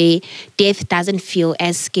play where death doesn't feel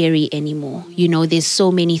as scary anymore. You know, there's so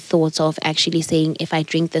many thoughts of actually saying, if I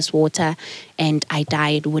drink this water and I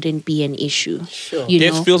die, it wouldn't be an issue. Sure.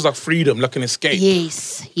 Death feels like freedom, like an escape.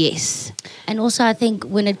 Yes. And also, I think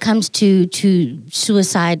when it comes to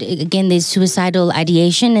suicide, again, there's suicidal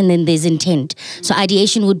ideation and then there's intent. So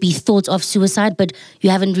ideation would be thoughts of suicide, but you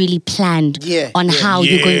haven't really planned on how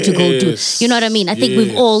you're going to go do. You know what I mean? I think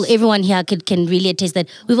everyone here can really attest that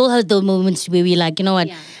we've all had those moments where we're like, you know what,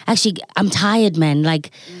 actually, I'm tired, man.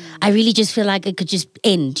 Like, I really just feel like it could just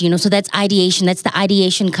end, you know? So that's ideation. That's the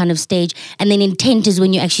ideation kind of stage. And then intent is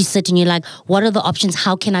when you actually sit and you're like, what are the options?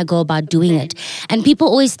 How can I go about doing it? And people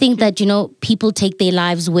always think that, you know, people take their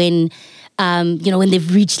lives when, you know, when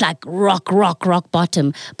they've reached like rock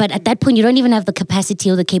bottom. But at that point, you don't even have the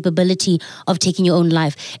capacity or the capability of taking your own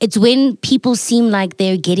life. It's when people seem like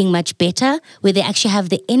they're getting much better, where they actually have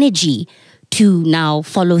the energy to now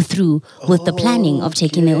follow through with the planning of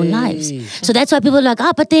taking their own lives. So that's why people are like,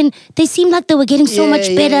 but then they seem like they were getting so much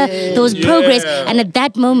better. There was progress. And at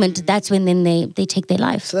that moment, that's when then they take their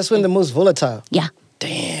life. So that's when they're most volatile. Yeah.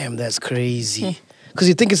 Damn, that's crazy. Because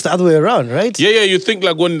you think it's the other way around, right? Yeah, you think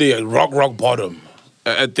like when they rock bottom,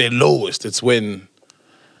 at their lowest, it's when...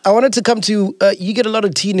 I wanted to come to, you get a lot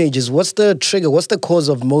of teenagers. What's the trigger? What's the cause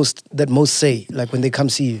of most say, like when they come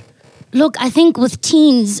see you? Look, I think with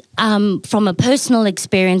teens, from a personal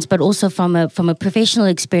experience, but also from a professional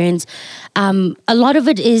experience, a lot of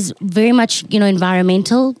it is very much,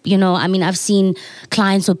 environmental. I mean, I've seen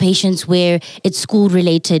clients or patients where it's school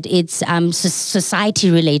related, it's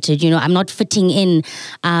society related. I'm not fitting in,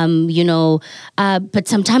 but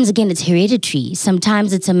sometimes again it's hereditary.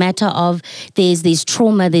 Sometimes it's a matter of there's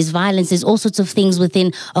trauma, there's violence, there's all sorts of things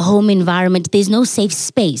within a home environment. There's no safe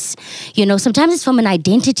space. Sometimes it's from an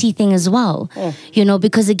identity thing as well,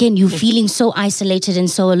 because again, you're feeling so isolated and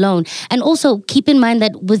so alone. And also keep in mind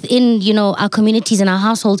that within, our communities and our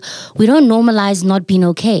households, we don't normalize not being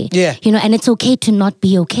okay. Yeah. And it's okay to not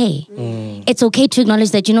be okay. It's okay to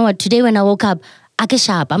acknowledge that, today when I woke up,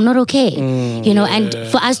 I'm not okay. And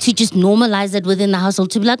for us to just normalize it within the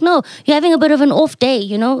household, to be like, no, you're having a bit of an off day,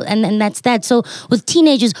 and that's that. So with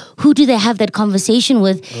teenagers, who do they have that conversation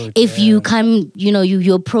with? If you come,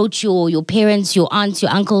 you approach your parents, your aunts,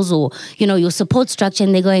 your uncles, or, your support structure,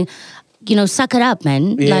 and they're going, suck it up,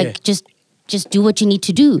 man. Yeah. Like, just do what you need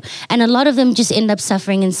to do. And a lot of them just end up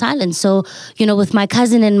suffering in silence. So, with my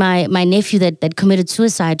cousin and my nephew that committed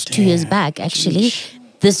suicide 2 years back, actually,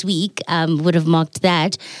 this week would have marked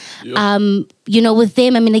that. Yep. With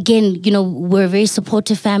them, I mean, again, we're a very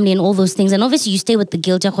supportive family and all those things. And obviously you stay with the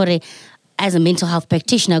guilt. As a mental health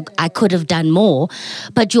practitioner, I could have done more.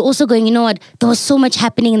 But you're also going, there was so much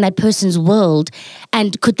happening in that person's world.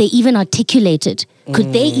 And could they even articulate it?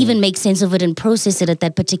 Could they even make sense of it and process it at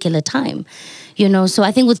that particular time? So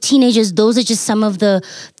I think with teenagers, those are just some of the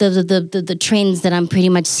trends that I'm pretty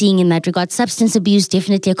much seeing in that regard. Substance abuse,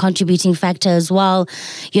 definitely a contributing factor as well.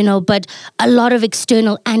 But a lot of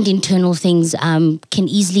external and internal things can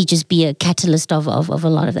easily just be a catalyst of a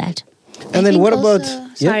lot of that. And then what about...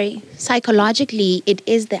 psychologically, it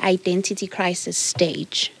is the identity crisis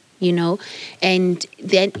stage, and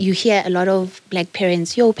then you hear a lot of black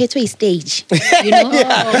parents, petwe stage, You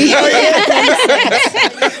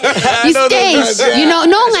stage,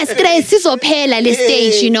 no stress is le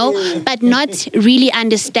stage, but not really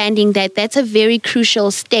understanding that that's a very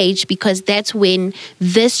crucial stage, because that's when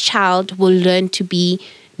this child will learn to be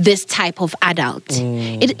this type of adult.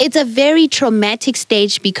 It's a very traumatic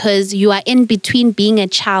stage, because you are in between being a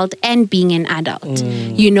child and being an adult,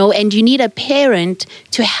 and you need a parent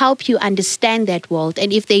to help you understand that world.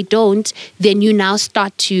 And if they don't, then you now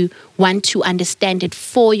start to want to understand it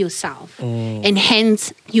for yourself. And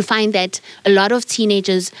hence, you find that a lot of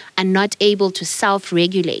teenagers are not able to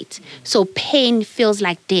self-regulate. So pain feels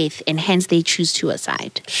like death, and hence they choose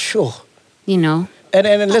suicide. Sure.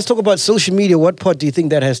 And let's talk about social media. What part do you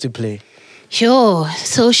think that has to play? Sure,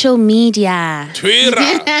 social media. Twitter.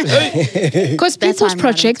 Because people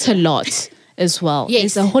project a lot as well. Yes.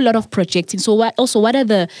 There's a whole lot of projecting. So what are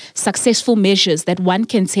the successful measures that one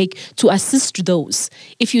can take to assist those?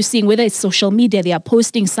 If you're seeing whether it's social media, they are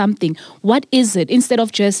posting something, what is it? Instead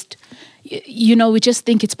of just, we just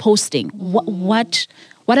think it's posting. What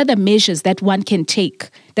are the measures that one can take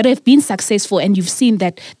that have been successful and you've seen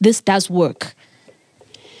that this does work?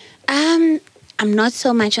 I'm not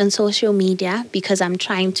so much on social media because I'm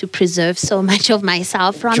trying to preserve so much of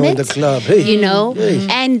myself from Join it. the club, hey.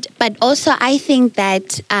 Hey. But also I think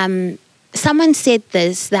that someone said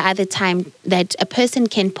this the other time, that a person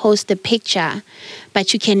can post a picture,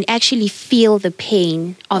 but you can actually feel the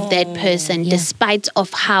pain of that person, despite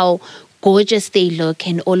of how gorgeous they look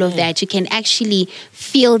and all of that. You can actually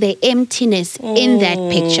feel the emptiness in that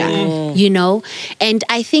picture, And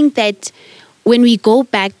I think that when we go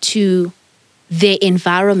back to their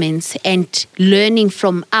environments and learning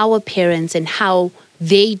from our parents and how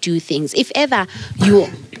they do things, if ever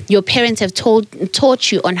your parents have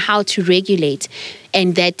taught you on how to regulate,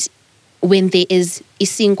 and that when there is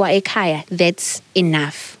isingwa ekaya, that's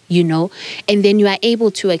enough, and then you are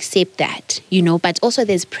able to accept that, but also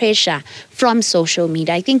there's pressure from social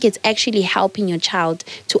media. I think it's actually helping your child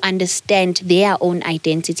to understand their own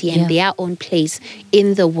identity and their own place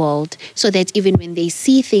in the world, so that even when they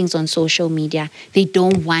see things on social media, they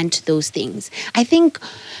don't want those things. I think,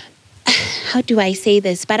 how do I say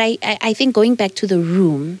this? But I think going back to the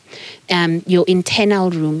room, your internal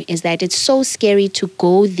room, is that it's so scary to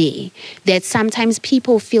go there that sometimes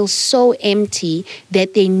people feel so empty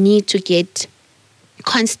that they need to get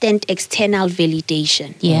constant external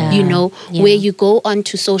validation. Yeah. You know, Yeah. where you go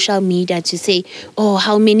onto social media to say, oh,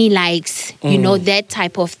 how many likes, you know, that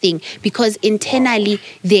type of thing. Because internally,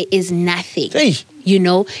 there is nothing. Hey. You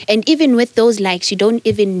know, and even with those likes, you don't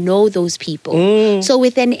even know those people. So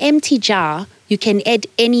with an empty jar, you can add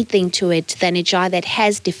anything to it than a jar that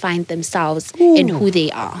has defined themselves and who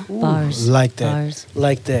they are. Bars. Like that. Bars.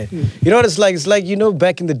 Like that. You know what it's like? It's like, you know,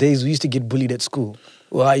 back in the days, we used to get bullied at school.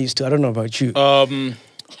 Well, I used to. I don't know about you.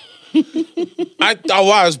 I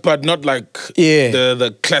was, but not like Yeah.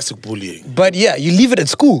 the classic bullying. But yeah, you leave it at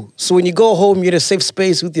school. So when you go home, you're in a safe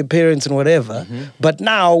space with your parents and whatever. But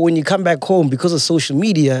now when you come back home, because of social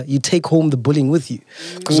media, you take home the bullying with you.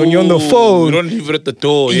 Because when you're on the phone, you don't leave it at the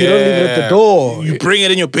door. You don't leave it at the door. You bring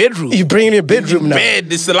it in your bedroom. you bring it in your bedroom now.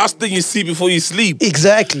 Bed. It's the last thing you see before you sleep.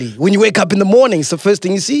 Exactly. When you wake up in the morning, it's the first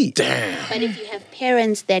thing you see. Damn. But if you have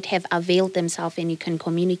parents that have availed themselves and you can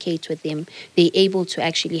communicate with them, they're able to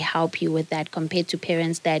actually help you with that compared to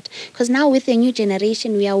parents that, because now with the new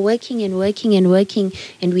generation, we are working and working and working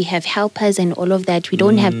and we have helpers and all of that. We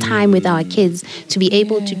don't have time with our kids to be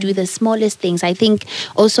able to do the smallest things. I think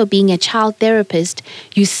also being a child therapist,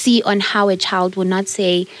 you see on how a child will not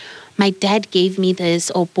say, my dad gave me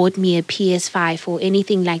this or bought me a PS5 or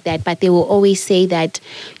anything like that, but they will always say that,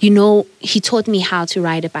 you know, he taught me how to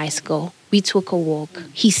ride a bicycle. We took a walk.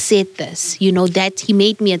 He said this, you know, that he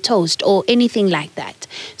made me a toast or anything like that.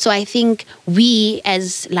 So I think we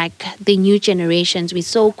as like the new generations, we're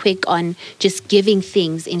so quick on just giving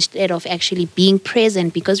things instead of actually being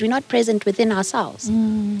present because we're not present within ourselves.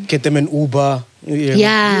 Get them an Uber.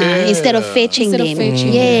 Yeah, instead of fetching them.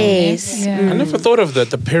 Yes. Yeah. I never thought of that,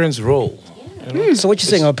 the parents' role. So what you're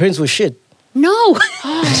saying, our parents were shit? No.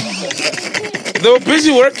 They were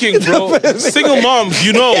busy working, bro. Single moms,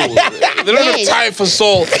 you know. They don't have time for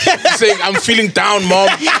soul saying, I'm feeling down, mom.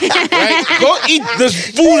 Right? Go eat this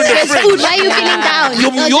food in the fridge. Food, why are you feeling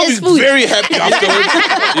down? You'll be very happy afterwards.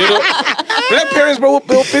 You know? Black parents, bro,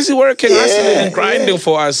 they were busy working, hustling and grinding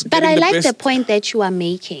for us. But I like the point that you are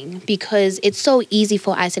making because it's so easy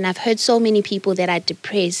for us. And I've heard so many people that are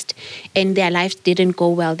depressed and their lives didn't go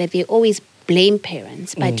well that they always blame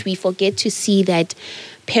parents. But we forget to see that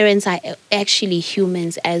parents are actually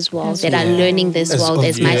humans as well that are learning this world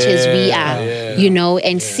as much as we are, you know,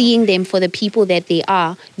 and seeing them for the people that they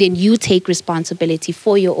are, then you take responsibility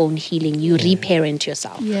for your own healing. You reparent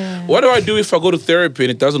yourself. Yeah. What do I do if I go to therapy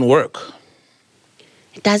and it doesn't work?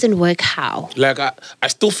 It doesn't work how? Like, I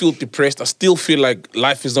still feel depressed. I still feel like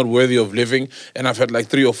life is not worthy of living. And I've had like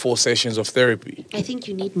 3 or 4 sessions of therapy. I think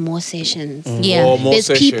you need more sessions. Yeah. Or more There's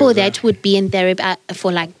sessions, people that would be in therapy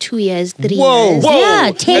for like 2 years, 3 Whoa, years. whoa.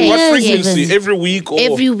 Yeah, 10 And what years frequency? even. Every week? Or?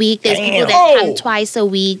 Every week. There's people that come twice a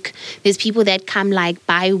week. There's people that come like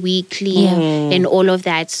bi-weekly and all of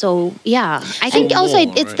that. So, yeah. I think also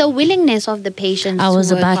it's the willingness of the patients I was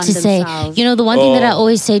to work about on to say, themselves. you know, the one thing that I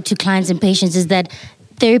always say to clients and patients is that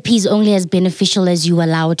therapy is only as beneficial as you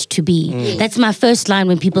allow it to be. That's my first line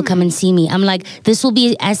when people come and see me. I'm like, this will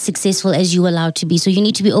be as successful as you allow it to be. So you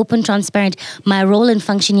need to be open, transparent. My role and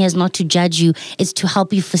function here is not to judge you. It's to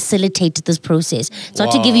help you facilitate this process. It's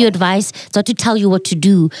not to give you advice. It's not to tell you what to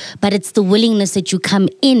do. But it's the willingness that you come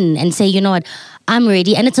in and say, you know what, I'm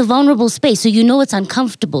ready. And it's a vulnerable space. So you know it's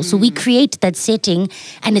uncomfortable. So we create that setting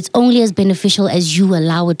and it's only as beneficial as you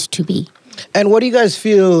allow it to be. And what do you guys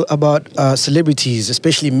feel about celebrities,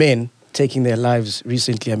 especially men, taking their lives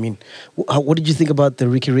recently? I mean, what did you think about the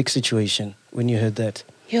Riky Rick situation when you heard that?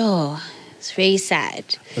 Yo, it's very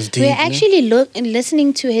sad. was deep, We're actually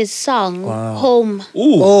listening to his song, Home.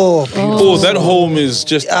 Ooh. Oh, that home is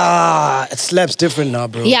just... it slaps different now,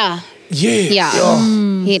 bro. Yeah. Yeah.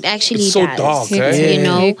 It actually It's so does. dark, eh? You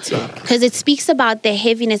know, because it speaks about the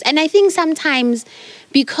heaviness. And I think sometimes,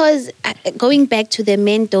 because going back to the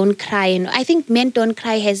Men Don't Cry, and I think Men Don't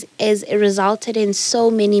Cry has resulted in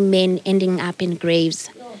so many men ending up in graves,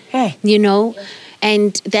 you know?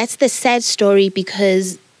 And that's the sad story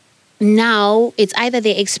because now it's either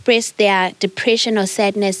they express their depression or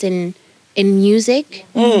sadness in music.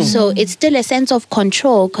 So it's still a sense of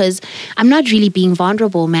control because I'm not really being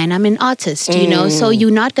vulnerable, man. I'm an artist, you know? So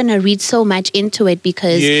you're not going to read so much into it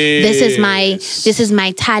because this is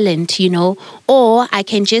my talent, you know? Or I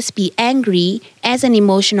can just be angry as an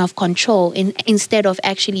emotion of control instead of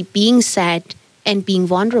actually being sad and being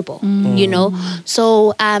vulnerable, you know?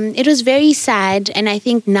 So it was very sad. And I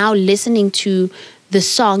think now listening to the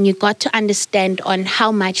song, you got to understand on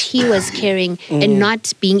how much he was caring and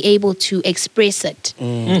not being able to express it.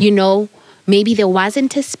 You know, maybe there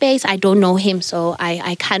wasn't a space. I don't know him, so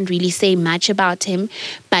I can't really say much about him.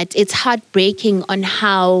 But it's heartbreaking on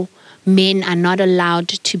how men are not allowed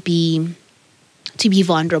to be to be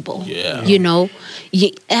vulnerable. Yeah. You know,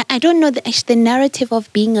 I don't know, the narrative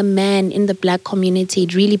of being a man in the Black community,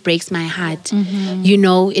 it really breaks my heart. You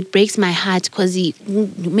know, it breaks my heart because you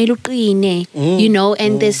know,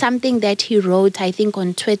 and there's something that he wrote, I think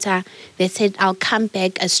on Twitter, that said, I'll come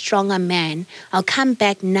back a stronger man. I'll come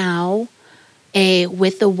back now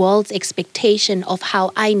with the world's expectation of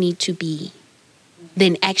how I need to be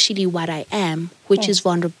than actually what I am, which is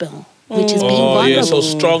vulnerable. Which is being vulnerable. Yeah, so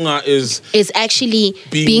stronger is actually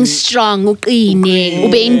being strong. I'll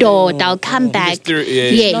come back.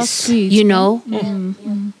 Yes, you know.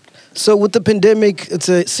 So with the pandemic, it's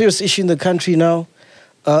a serious issue in the country now.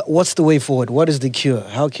 What's the way forward? What is the cure?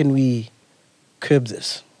 How can we curb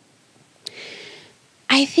this?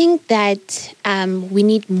 I think that we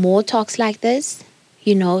need more talks like this,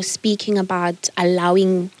 you know, speaking about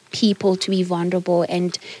allowing people to be vulnerable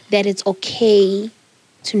and that it's okay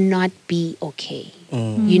to not be okay.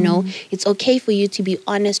 You know, it's okay for you to be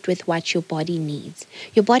honest with what your body needs.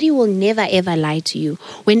 Your body will never ever lie to you.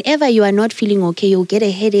 Whenever you are not feeling okay, you'll get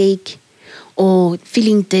a headache or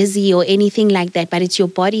feeling dizzy or anything like that, but it's your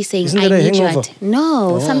body saying, Isn't I that a need you. hangover?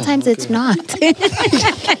 No, sometimes it's not.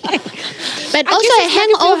 But also a it's when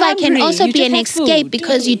you feel hangover can hungry, also you be just an want escape food.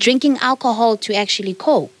 because you're drinking alcohol to actually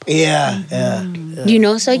cope. Yeah. You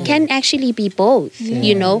know, so it can actually be both,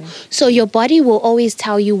 you know. So your body will always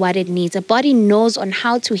tell you what it needs. A body knows on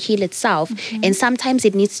how to heal itself. And sometimes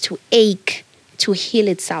it needs to ache to heal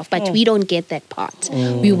itself. But we don't get that part.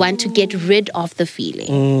 We want to get rid of the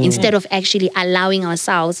feeling instead of actually allowing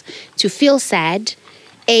ourselves to feel sad,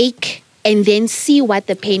 ache, and then see what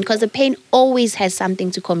the pain, because the pain always has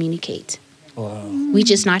something to communicate. We're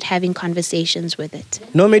just not having conversations with it.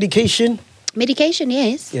 No medication? Medication,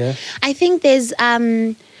 yes. Yeah. I think there's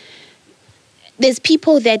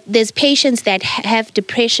patients that have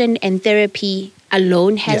depression and therapy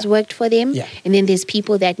alone has worked for them. Yeah. And then there's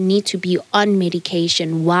people that need to be on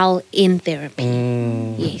medication while in therapy.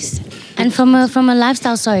 Yes. And from a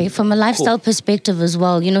lifestyle perspective as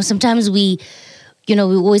well, you know, sometimes we're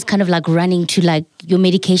always kind of like running to like your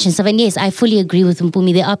medication stuff. And yes, I fully agree with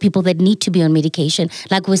Mpumi. There are people that need to be on medication,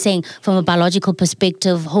 like we're saying, from a biological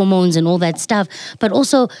perspective, hormones and all that stuff. But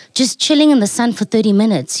also just chilling in the sun for 30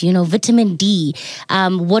 minutes, you know, vitamin D.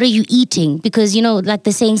 What are you eating? Because, you know, like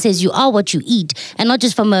the saying says, you are what you eat. And not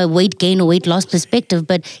just from a weight gain or weight loss perspective,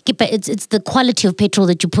 but it's the quality of petrol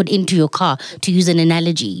that you put into your car, to use an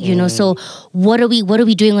analogy, you know. So what are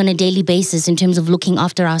we doing on a daily basis in terms of looking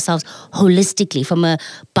after ourselves holistically from a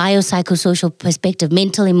biopsychosocial perspective,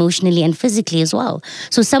 mental, emotionally, and physically as well.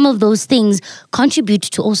 So some of those things contribute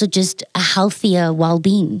to also just a healthier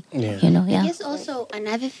well-being. You know, I guess also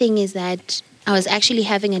another thing is that I was actually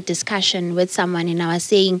having a discussion with someone and I was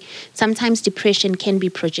saying sometimes depression can be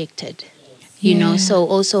projected. You know, so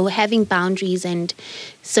also having boundaries and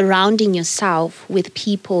surrounding yourself with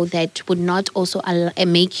people that would not also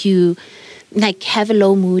make you like have a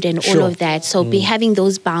low mood and all of that. So be having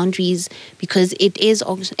those boundaries, because it is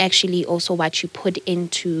actually also what you put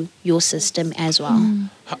into your system as well.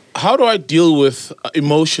 How do I deal with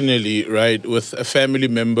emotionally, right, with a family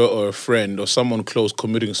member or a friend or someone close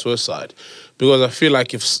committing suicide? Because I feel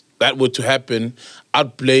like if that were to happen,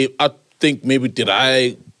 I'd think maybe did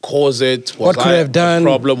I cause it? What could I have done?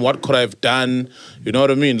 Problem? What could I have done? You know what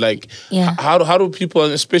I mean? Like, Yeah. how do people,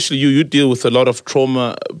 and especially you deal with a lot of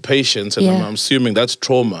trauma patients, and I'm assuming that's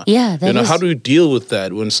trauma. Yeah, that you know, is. how do you deal with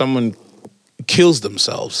that when someone kills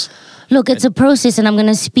themselves? Look, it's a process, and I'm going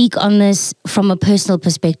to speak on this from a personal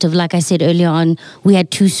perspective. Like I said earlier on, we had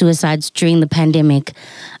 2 suicides during the pandemic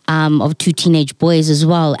of 2 teenage boys as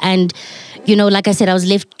well. And, you know, like I said, I was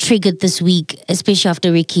left triggered this week, especially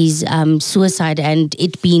after Ricky's suicide and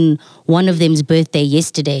it being one of them's birthday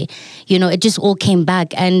yesterday. You know, it just all came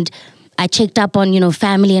back, and I checked up on, you know,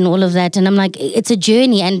 family and all of that. And I'm like, it's a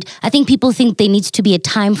journey. And I think people think there needs to be a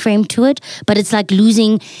time frame to it, but it's like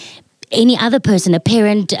losing any other person, a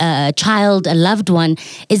parent, a child, a loved one,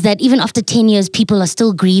 is that even after 10 years, people are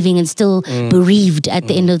still grieving and still bereaved at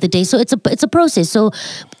the end of the day. So it's a process. So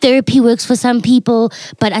therapy works for some people,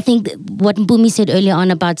 but I think what Mpumi said earlier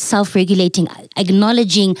on about self-regulating,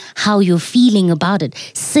 acknowledging how you're feeling about it,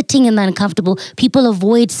 sitting in the uncomfortable. People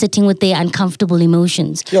avoid sitting with their uncomfortable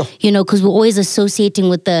emotions, you know, because we're always associating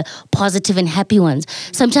with the positive and happy ones.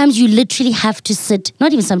 Sometimes you literally have to sit,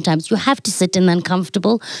 not even sometimes, you have to sit in the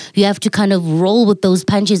uncomfortable. You have to kind of roll with those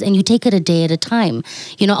punches, and you take it a day at a time.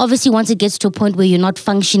 You know, obviously once it gets to a point where you're not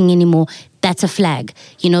functioning anymore, that's a flag.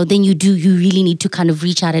 You know, then you really need to kind of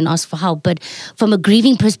reach out and ask for help. But from a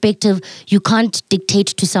grieving perspective, you can't dictate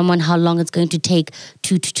to someone how long it's going to take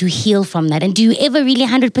to heal from that. And do you ever really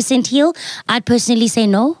 100% heal? I'd personally say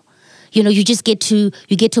no. You know, you get to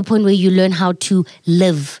a point where you learn how to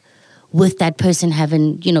live with that person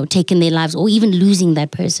having, you know, taken their lives or even losing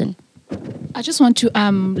that person. I just want to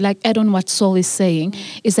add on what Saul is saying,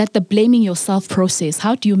 is that the blaming yourself process,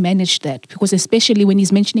 how do you manage that? Because especially when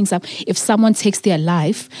he's mentioning if someone takes their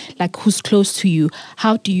life, like who's close to you,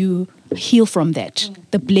 how do you heal from that?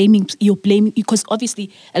 The blaming, you're blaming, because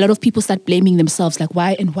obviously a lot of people start blaming themselves, like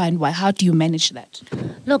why and why and why. How do you manage that?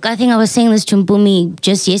 Look, I think I was saying this to Mpumi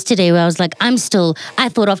just yesterday, where I was like, I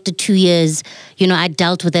thought after 2 years, you know, I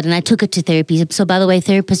dealt with it and I took it to therapy. So by the way,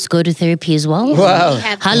 therapists go to therapy as well. Wow.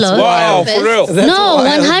 Hello. Wow, for real. No,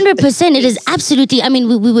 100%. It is absolutely, I mean,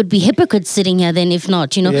 we would be hypocrites sitting here then if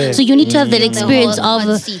not, you know. Yeah. So you need to have that experience of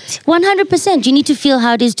 100%. You need to feel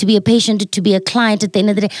how it is to be a patient, to be a client at the end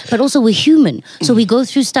of the day. But also we're human. So we go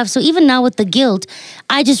through stuff. So even now with the guilt,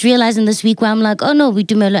 I just realized in this week where I'm like, oh no,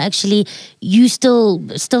 Dumelo, actually, you still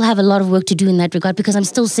have a lot of work to do in that regard, because I'm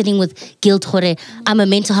still sitting with guilt. I'm a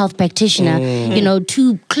mental health practitioner. You know,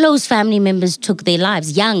 2 close family members took their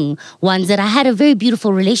lives, young ones that I had a very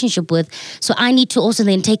beautiful relationship with. So I need to also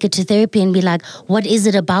then take it to therapy and be like, what is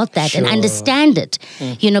it about that? And understand it,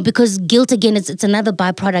 you know, because guilt, again, it's another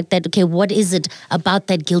byproduct that, okay, what is it about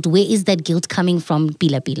that guilt? Where is that guilt coming from?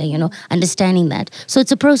 Pila, you know, understanding that. So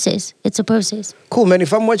it's a process. It's a process. Cool, man.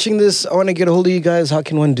 If I'm watching this, I want to get a hold of you guys. How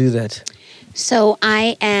can one do that? So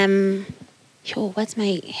I am... what's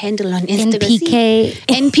my handle on Instagram? NPK.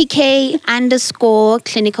 NPK _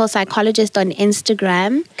 clinical psychologist on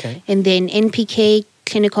Instagram. Okay. And then NPK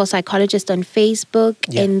clinical psychologist on Facebook.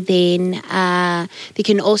 Yeah. And then they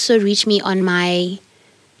can also reach me on my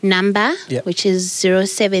number, which is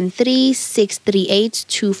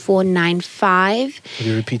 073-638-2495. Can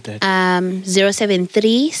you repeat that?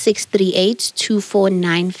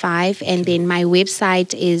 073-638-2495. And then my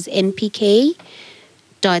website is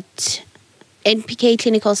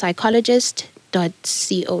npkclinicalpsychologist.co.za.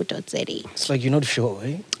 It's like you're not sure,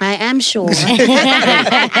 eh? I am sure. See,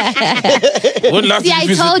 I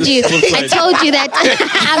told you that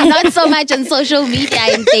I'm not so much on social media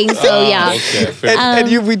and things. So yeah. Okay, And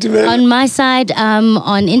you, on my side,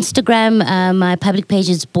 on Instagram, my public page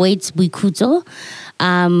is Boyd's Buikuzo.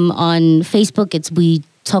 On Facebook, it's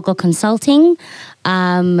Toko Consulting.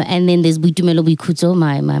 And then there's Dumelo Buikuzo,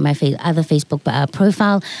 my other Facebook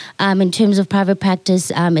profile. In terms of private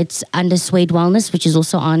practice, it's under Suede Wellness, which is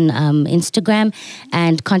also on Instagram.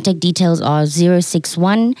 And contact details are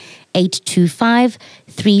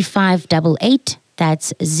 061-825-3588.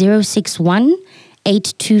 That's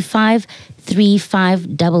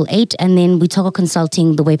 061-825-3588. And then we Toko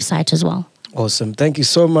Consulting, the website as well. Awesome. Thank you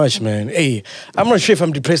so much, man. Hey, I'm not sure if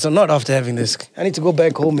I'm depressed or not after having this. I need to go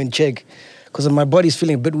back home and check, because my body's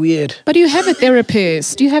feeling a bit weird. But you have a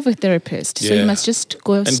therapist. So you Yeah. must just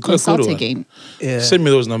go consult again. Yeah. Send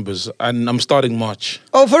me those numbers, and I'm starting March.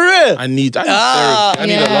 Oh, for real? I need therapy. I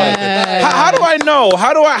need a lot of Yeah. it. How do I know?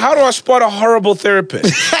 How do I spot a horrible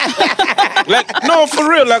therapist? Like, no, for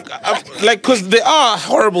real. Like, because there are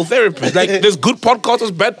horrible therapists. Like, there's good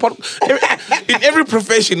podcasters, bad podcasts. In every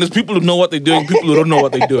profession, there's people who know what they're doing, people who don't know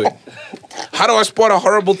what they're doing. How do I spot a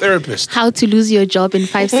horrible therapist? How to lose your job in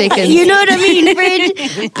 5 seconds. You know what I mean, Fred?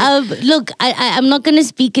 Look, I'm not going to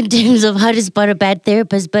speak in terms of how to spot a bad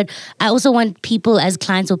therapist, but I also want people as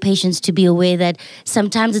clients or patients to be aware that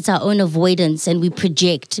sometimes it's our own avoidance and we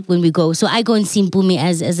project when we go. So I go and see Mpumi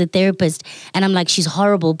as a therapist and I'm like, she's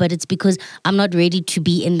horrible, but it's because I'm not ready to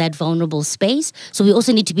be in that vulnerable space. So we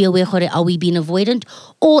also need to be aware, are we being avoidant,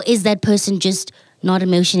 or is that person just not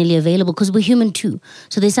emotionally available, because we're human too.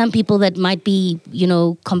 So there's some people that might be, you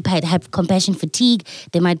know, have compassion fatigue.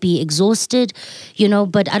 They might be exhausted, you know.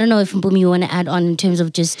 But I don't know if Mpumi you want to add on in terms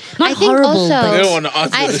of just not horrible. Also, I but don't want to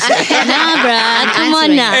answer this. nah, bruh, come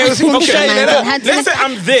on now. Let's say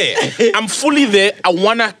I'm there. I'm fully there. I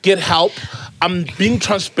wanna get help. I'm being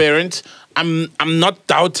transparent. I'm not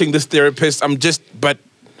doubting this therapist. But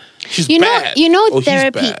she's bad.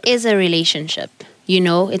 Therapy is a relationship. You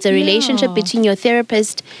know, it's a relationship between your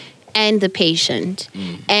therapist and the patient.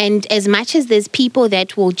 And as much as there's people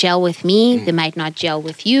that will gel with me, they might not gel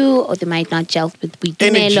with you, or they might not gel with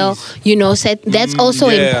Dineo. You know, so that's also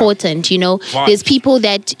important. You know, there's people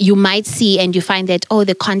that you might see and you find that,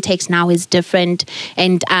 the context now is different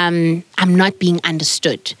and I'm not being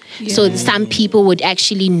understood. Yeah. So some people would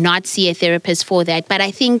actually not see a therapist for that. But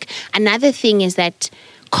I think another thing is that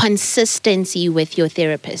consistency with your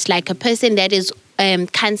therapist, like a person that is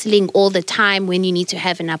cancelling all the time when you need to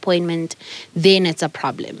have an appointment, then it's a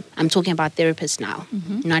problem. I'm talking about therapists now,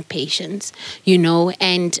 not patients, you know.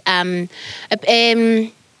 And a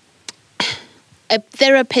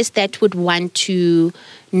therapist that would want to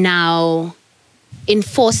now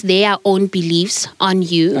enforce their own beliefs on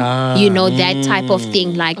you. You know, that type of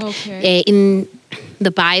thing, like in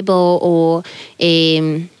the Bible or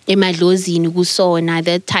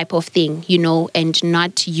another type of thing, you know, and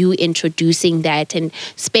not you introducing that and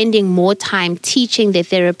spending more time teaching the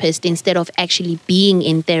therapist instead of actually being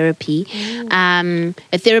in therapy. A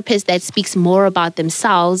therapist that speaks more about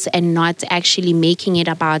themselves and not actually making it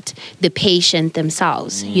about the patient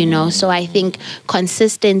themselves, you know. So I think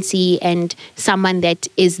consistency and someone that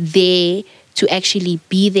is there to actually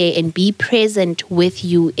be there and be present with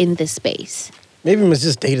you in the space. Maybe we must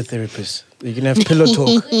just date a therapist. You can have pillow talk.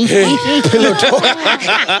 Pillow talk.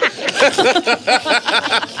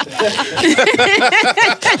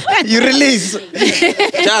 You release.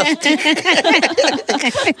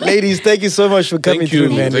 Ladies, thank you so much for coming through,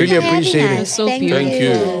 man. Really appreciate it. So beautiful. Thank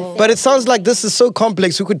you. But it sounds like this is so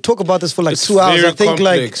complex. We could talk about this for like 2 hours. I think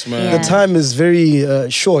complex, like man. the time is very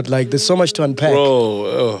short. Like there's so much to unpack.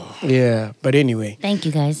 Bro. Yeah. But anyway. Thank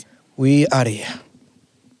you, guys. We out of here.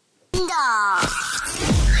 No.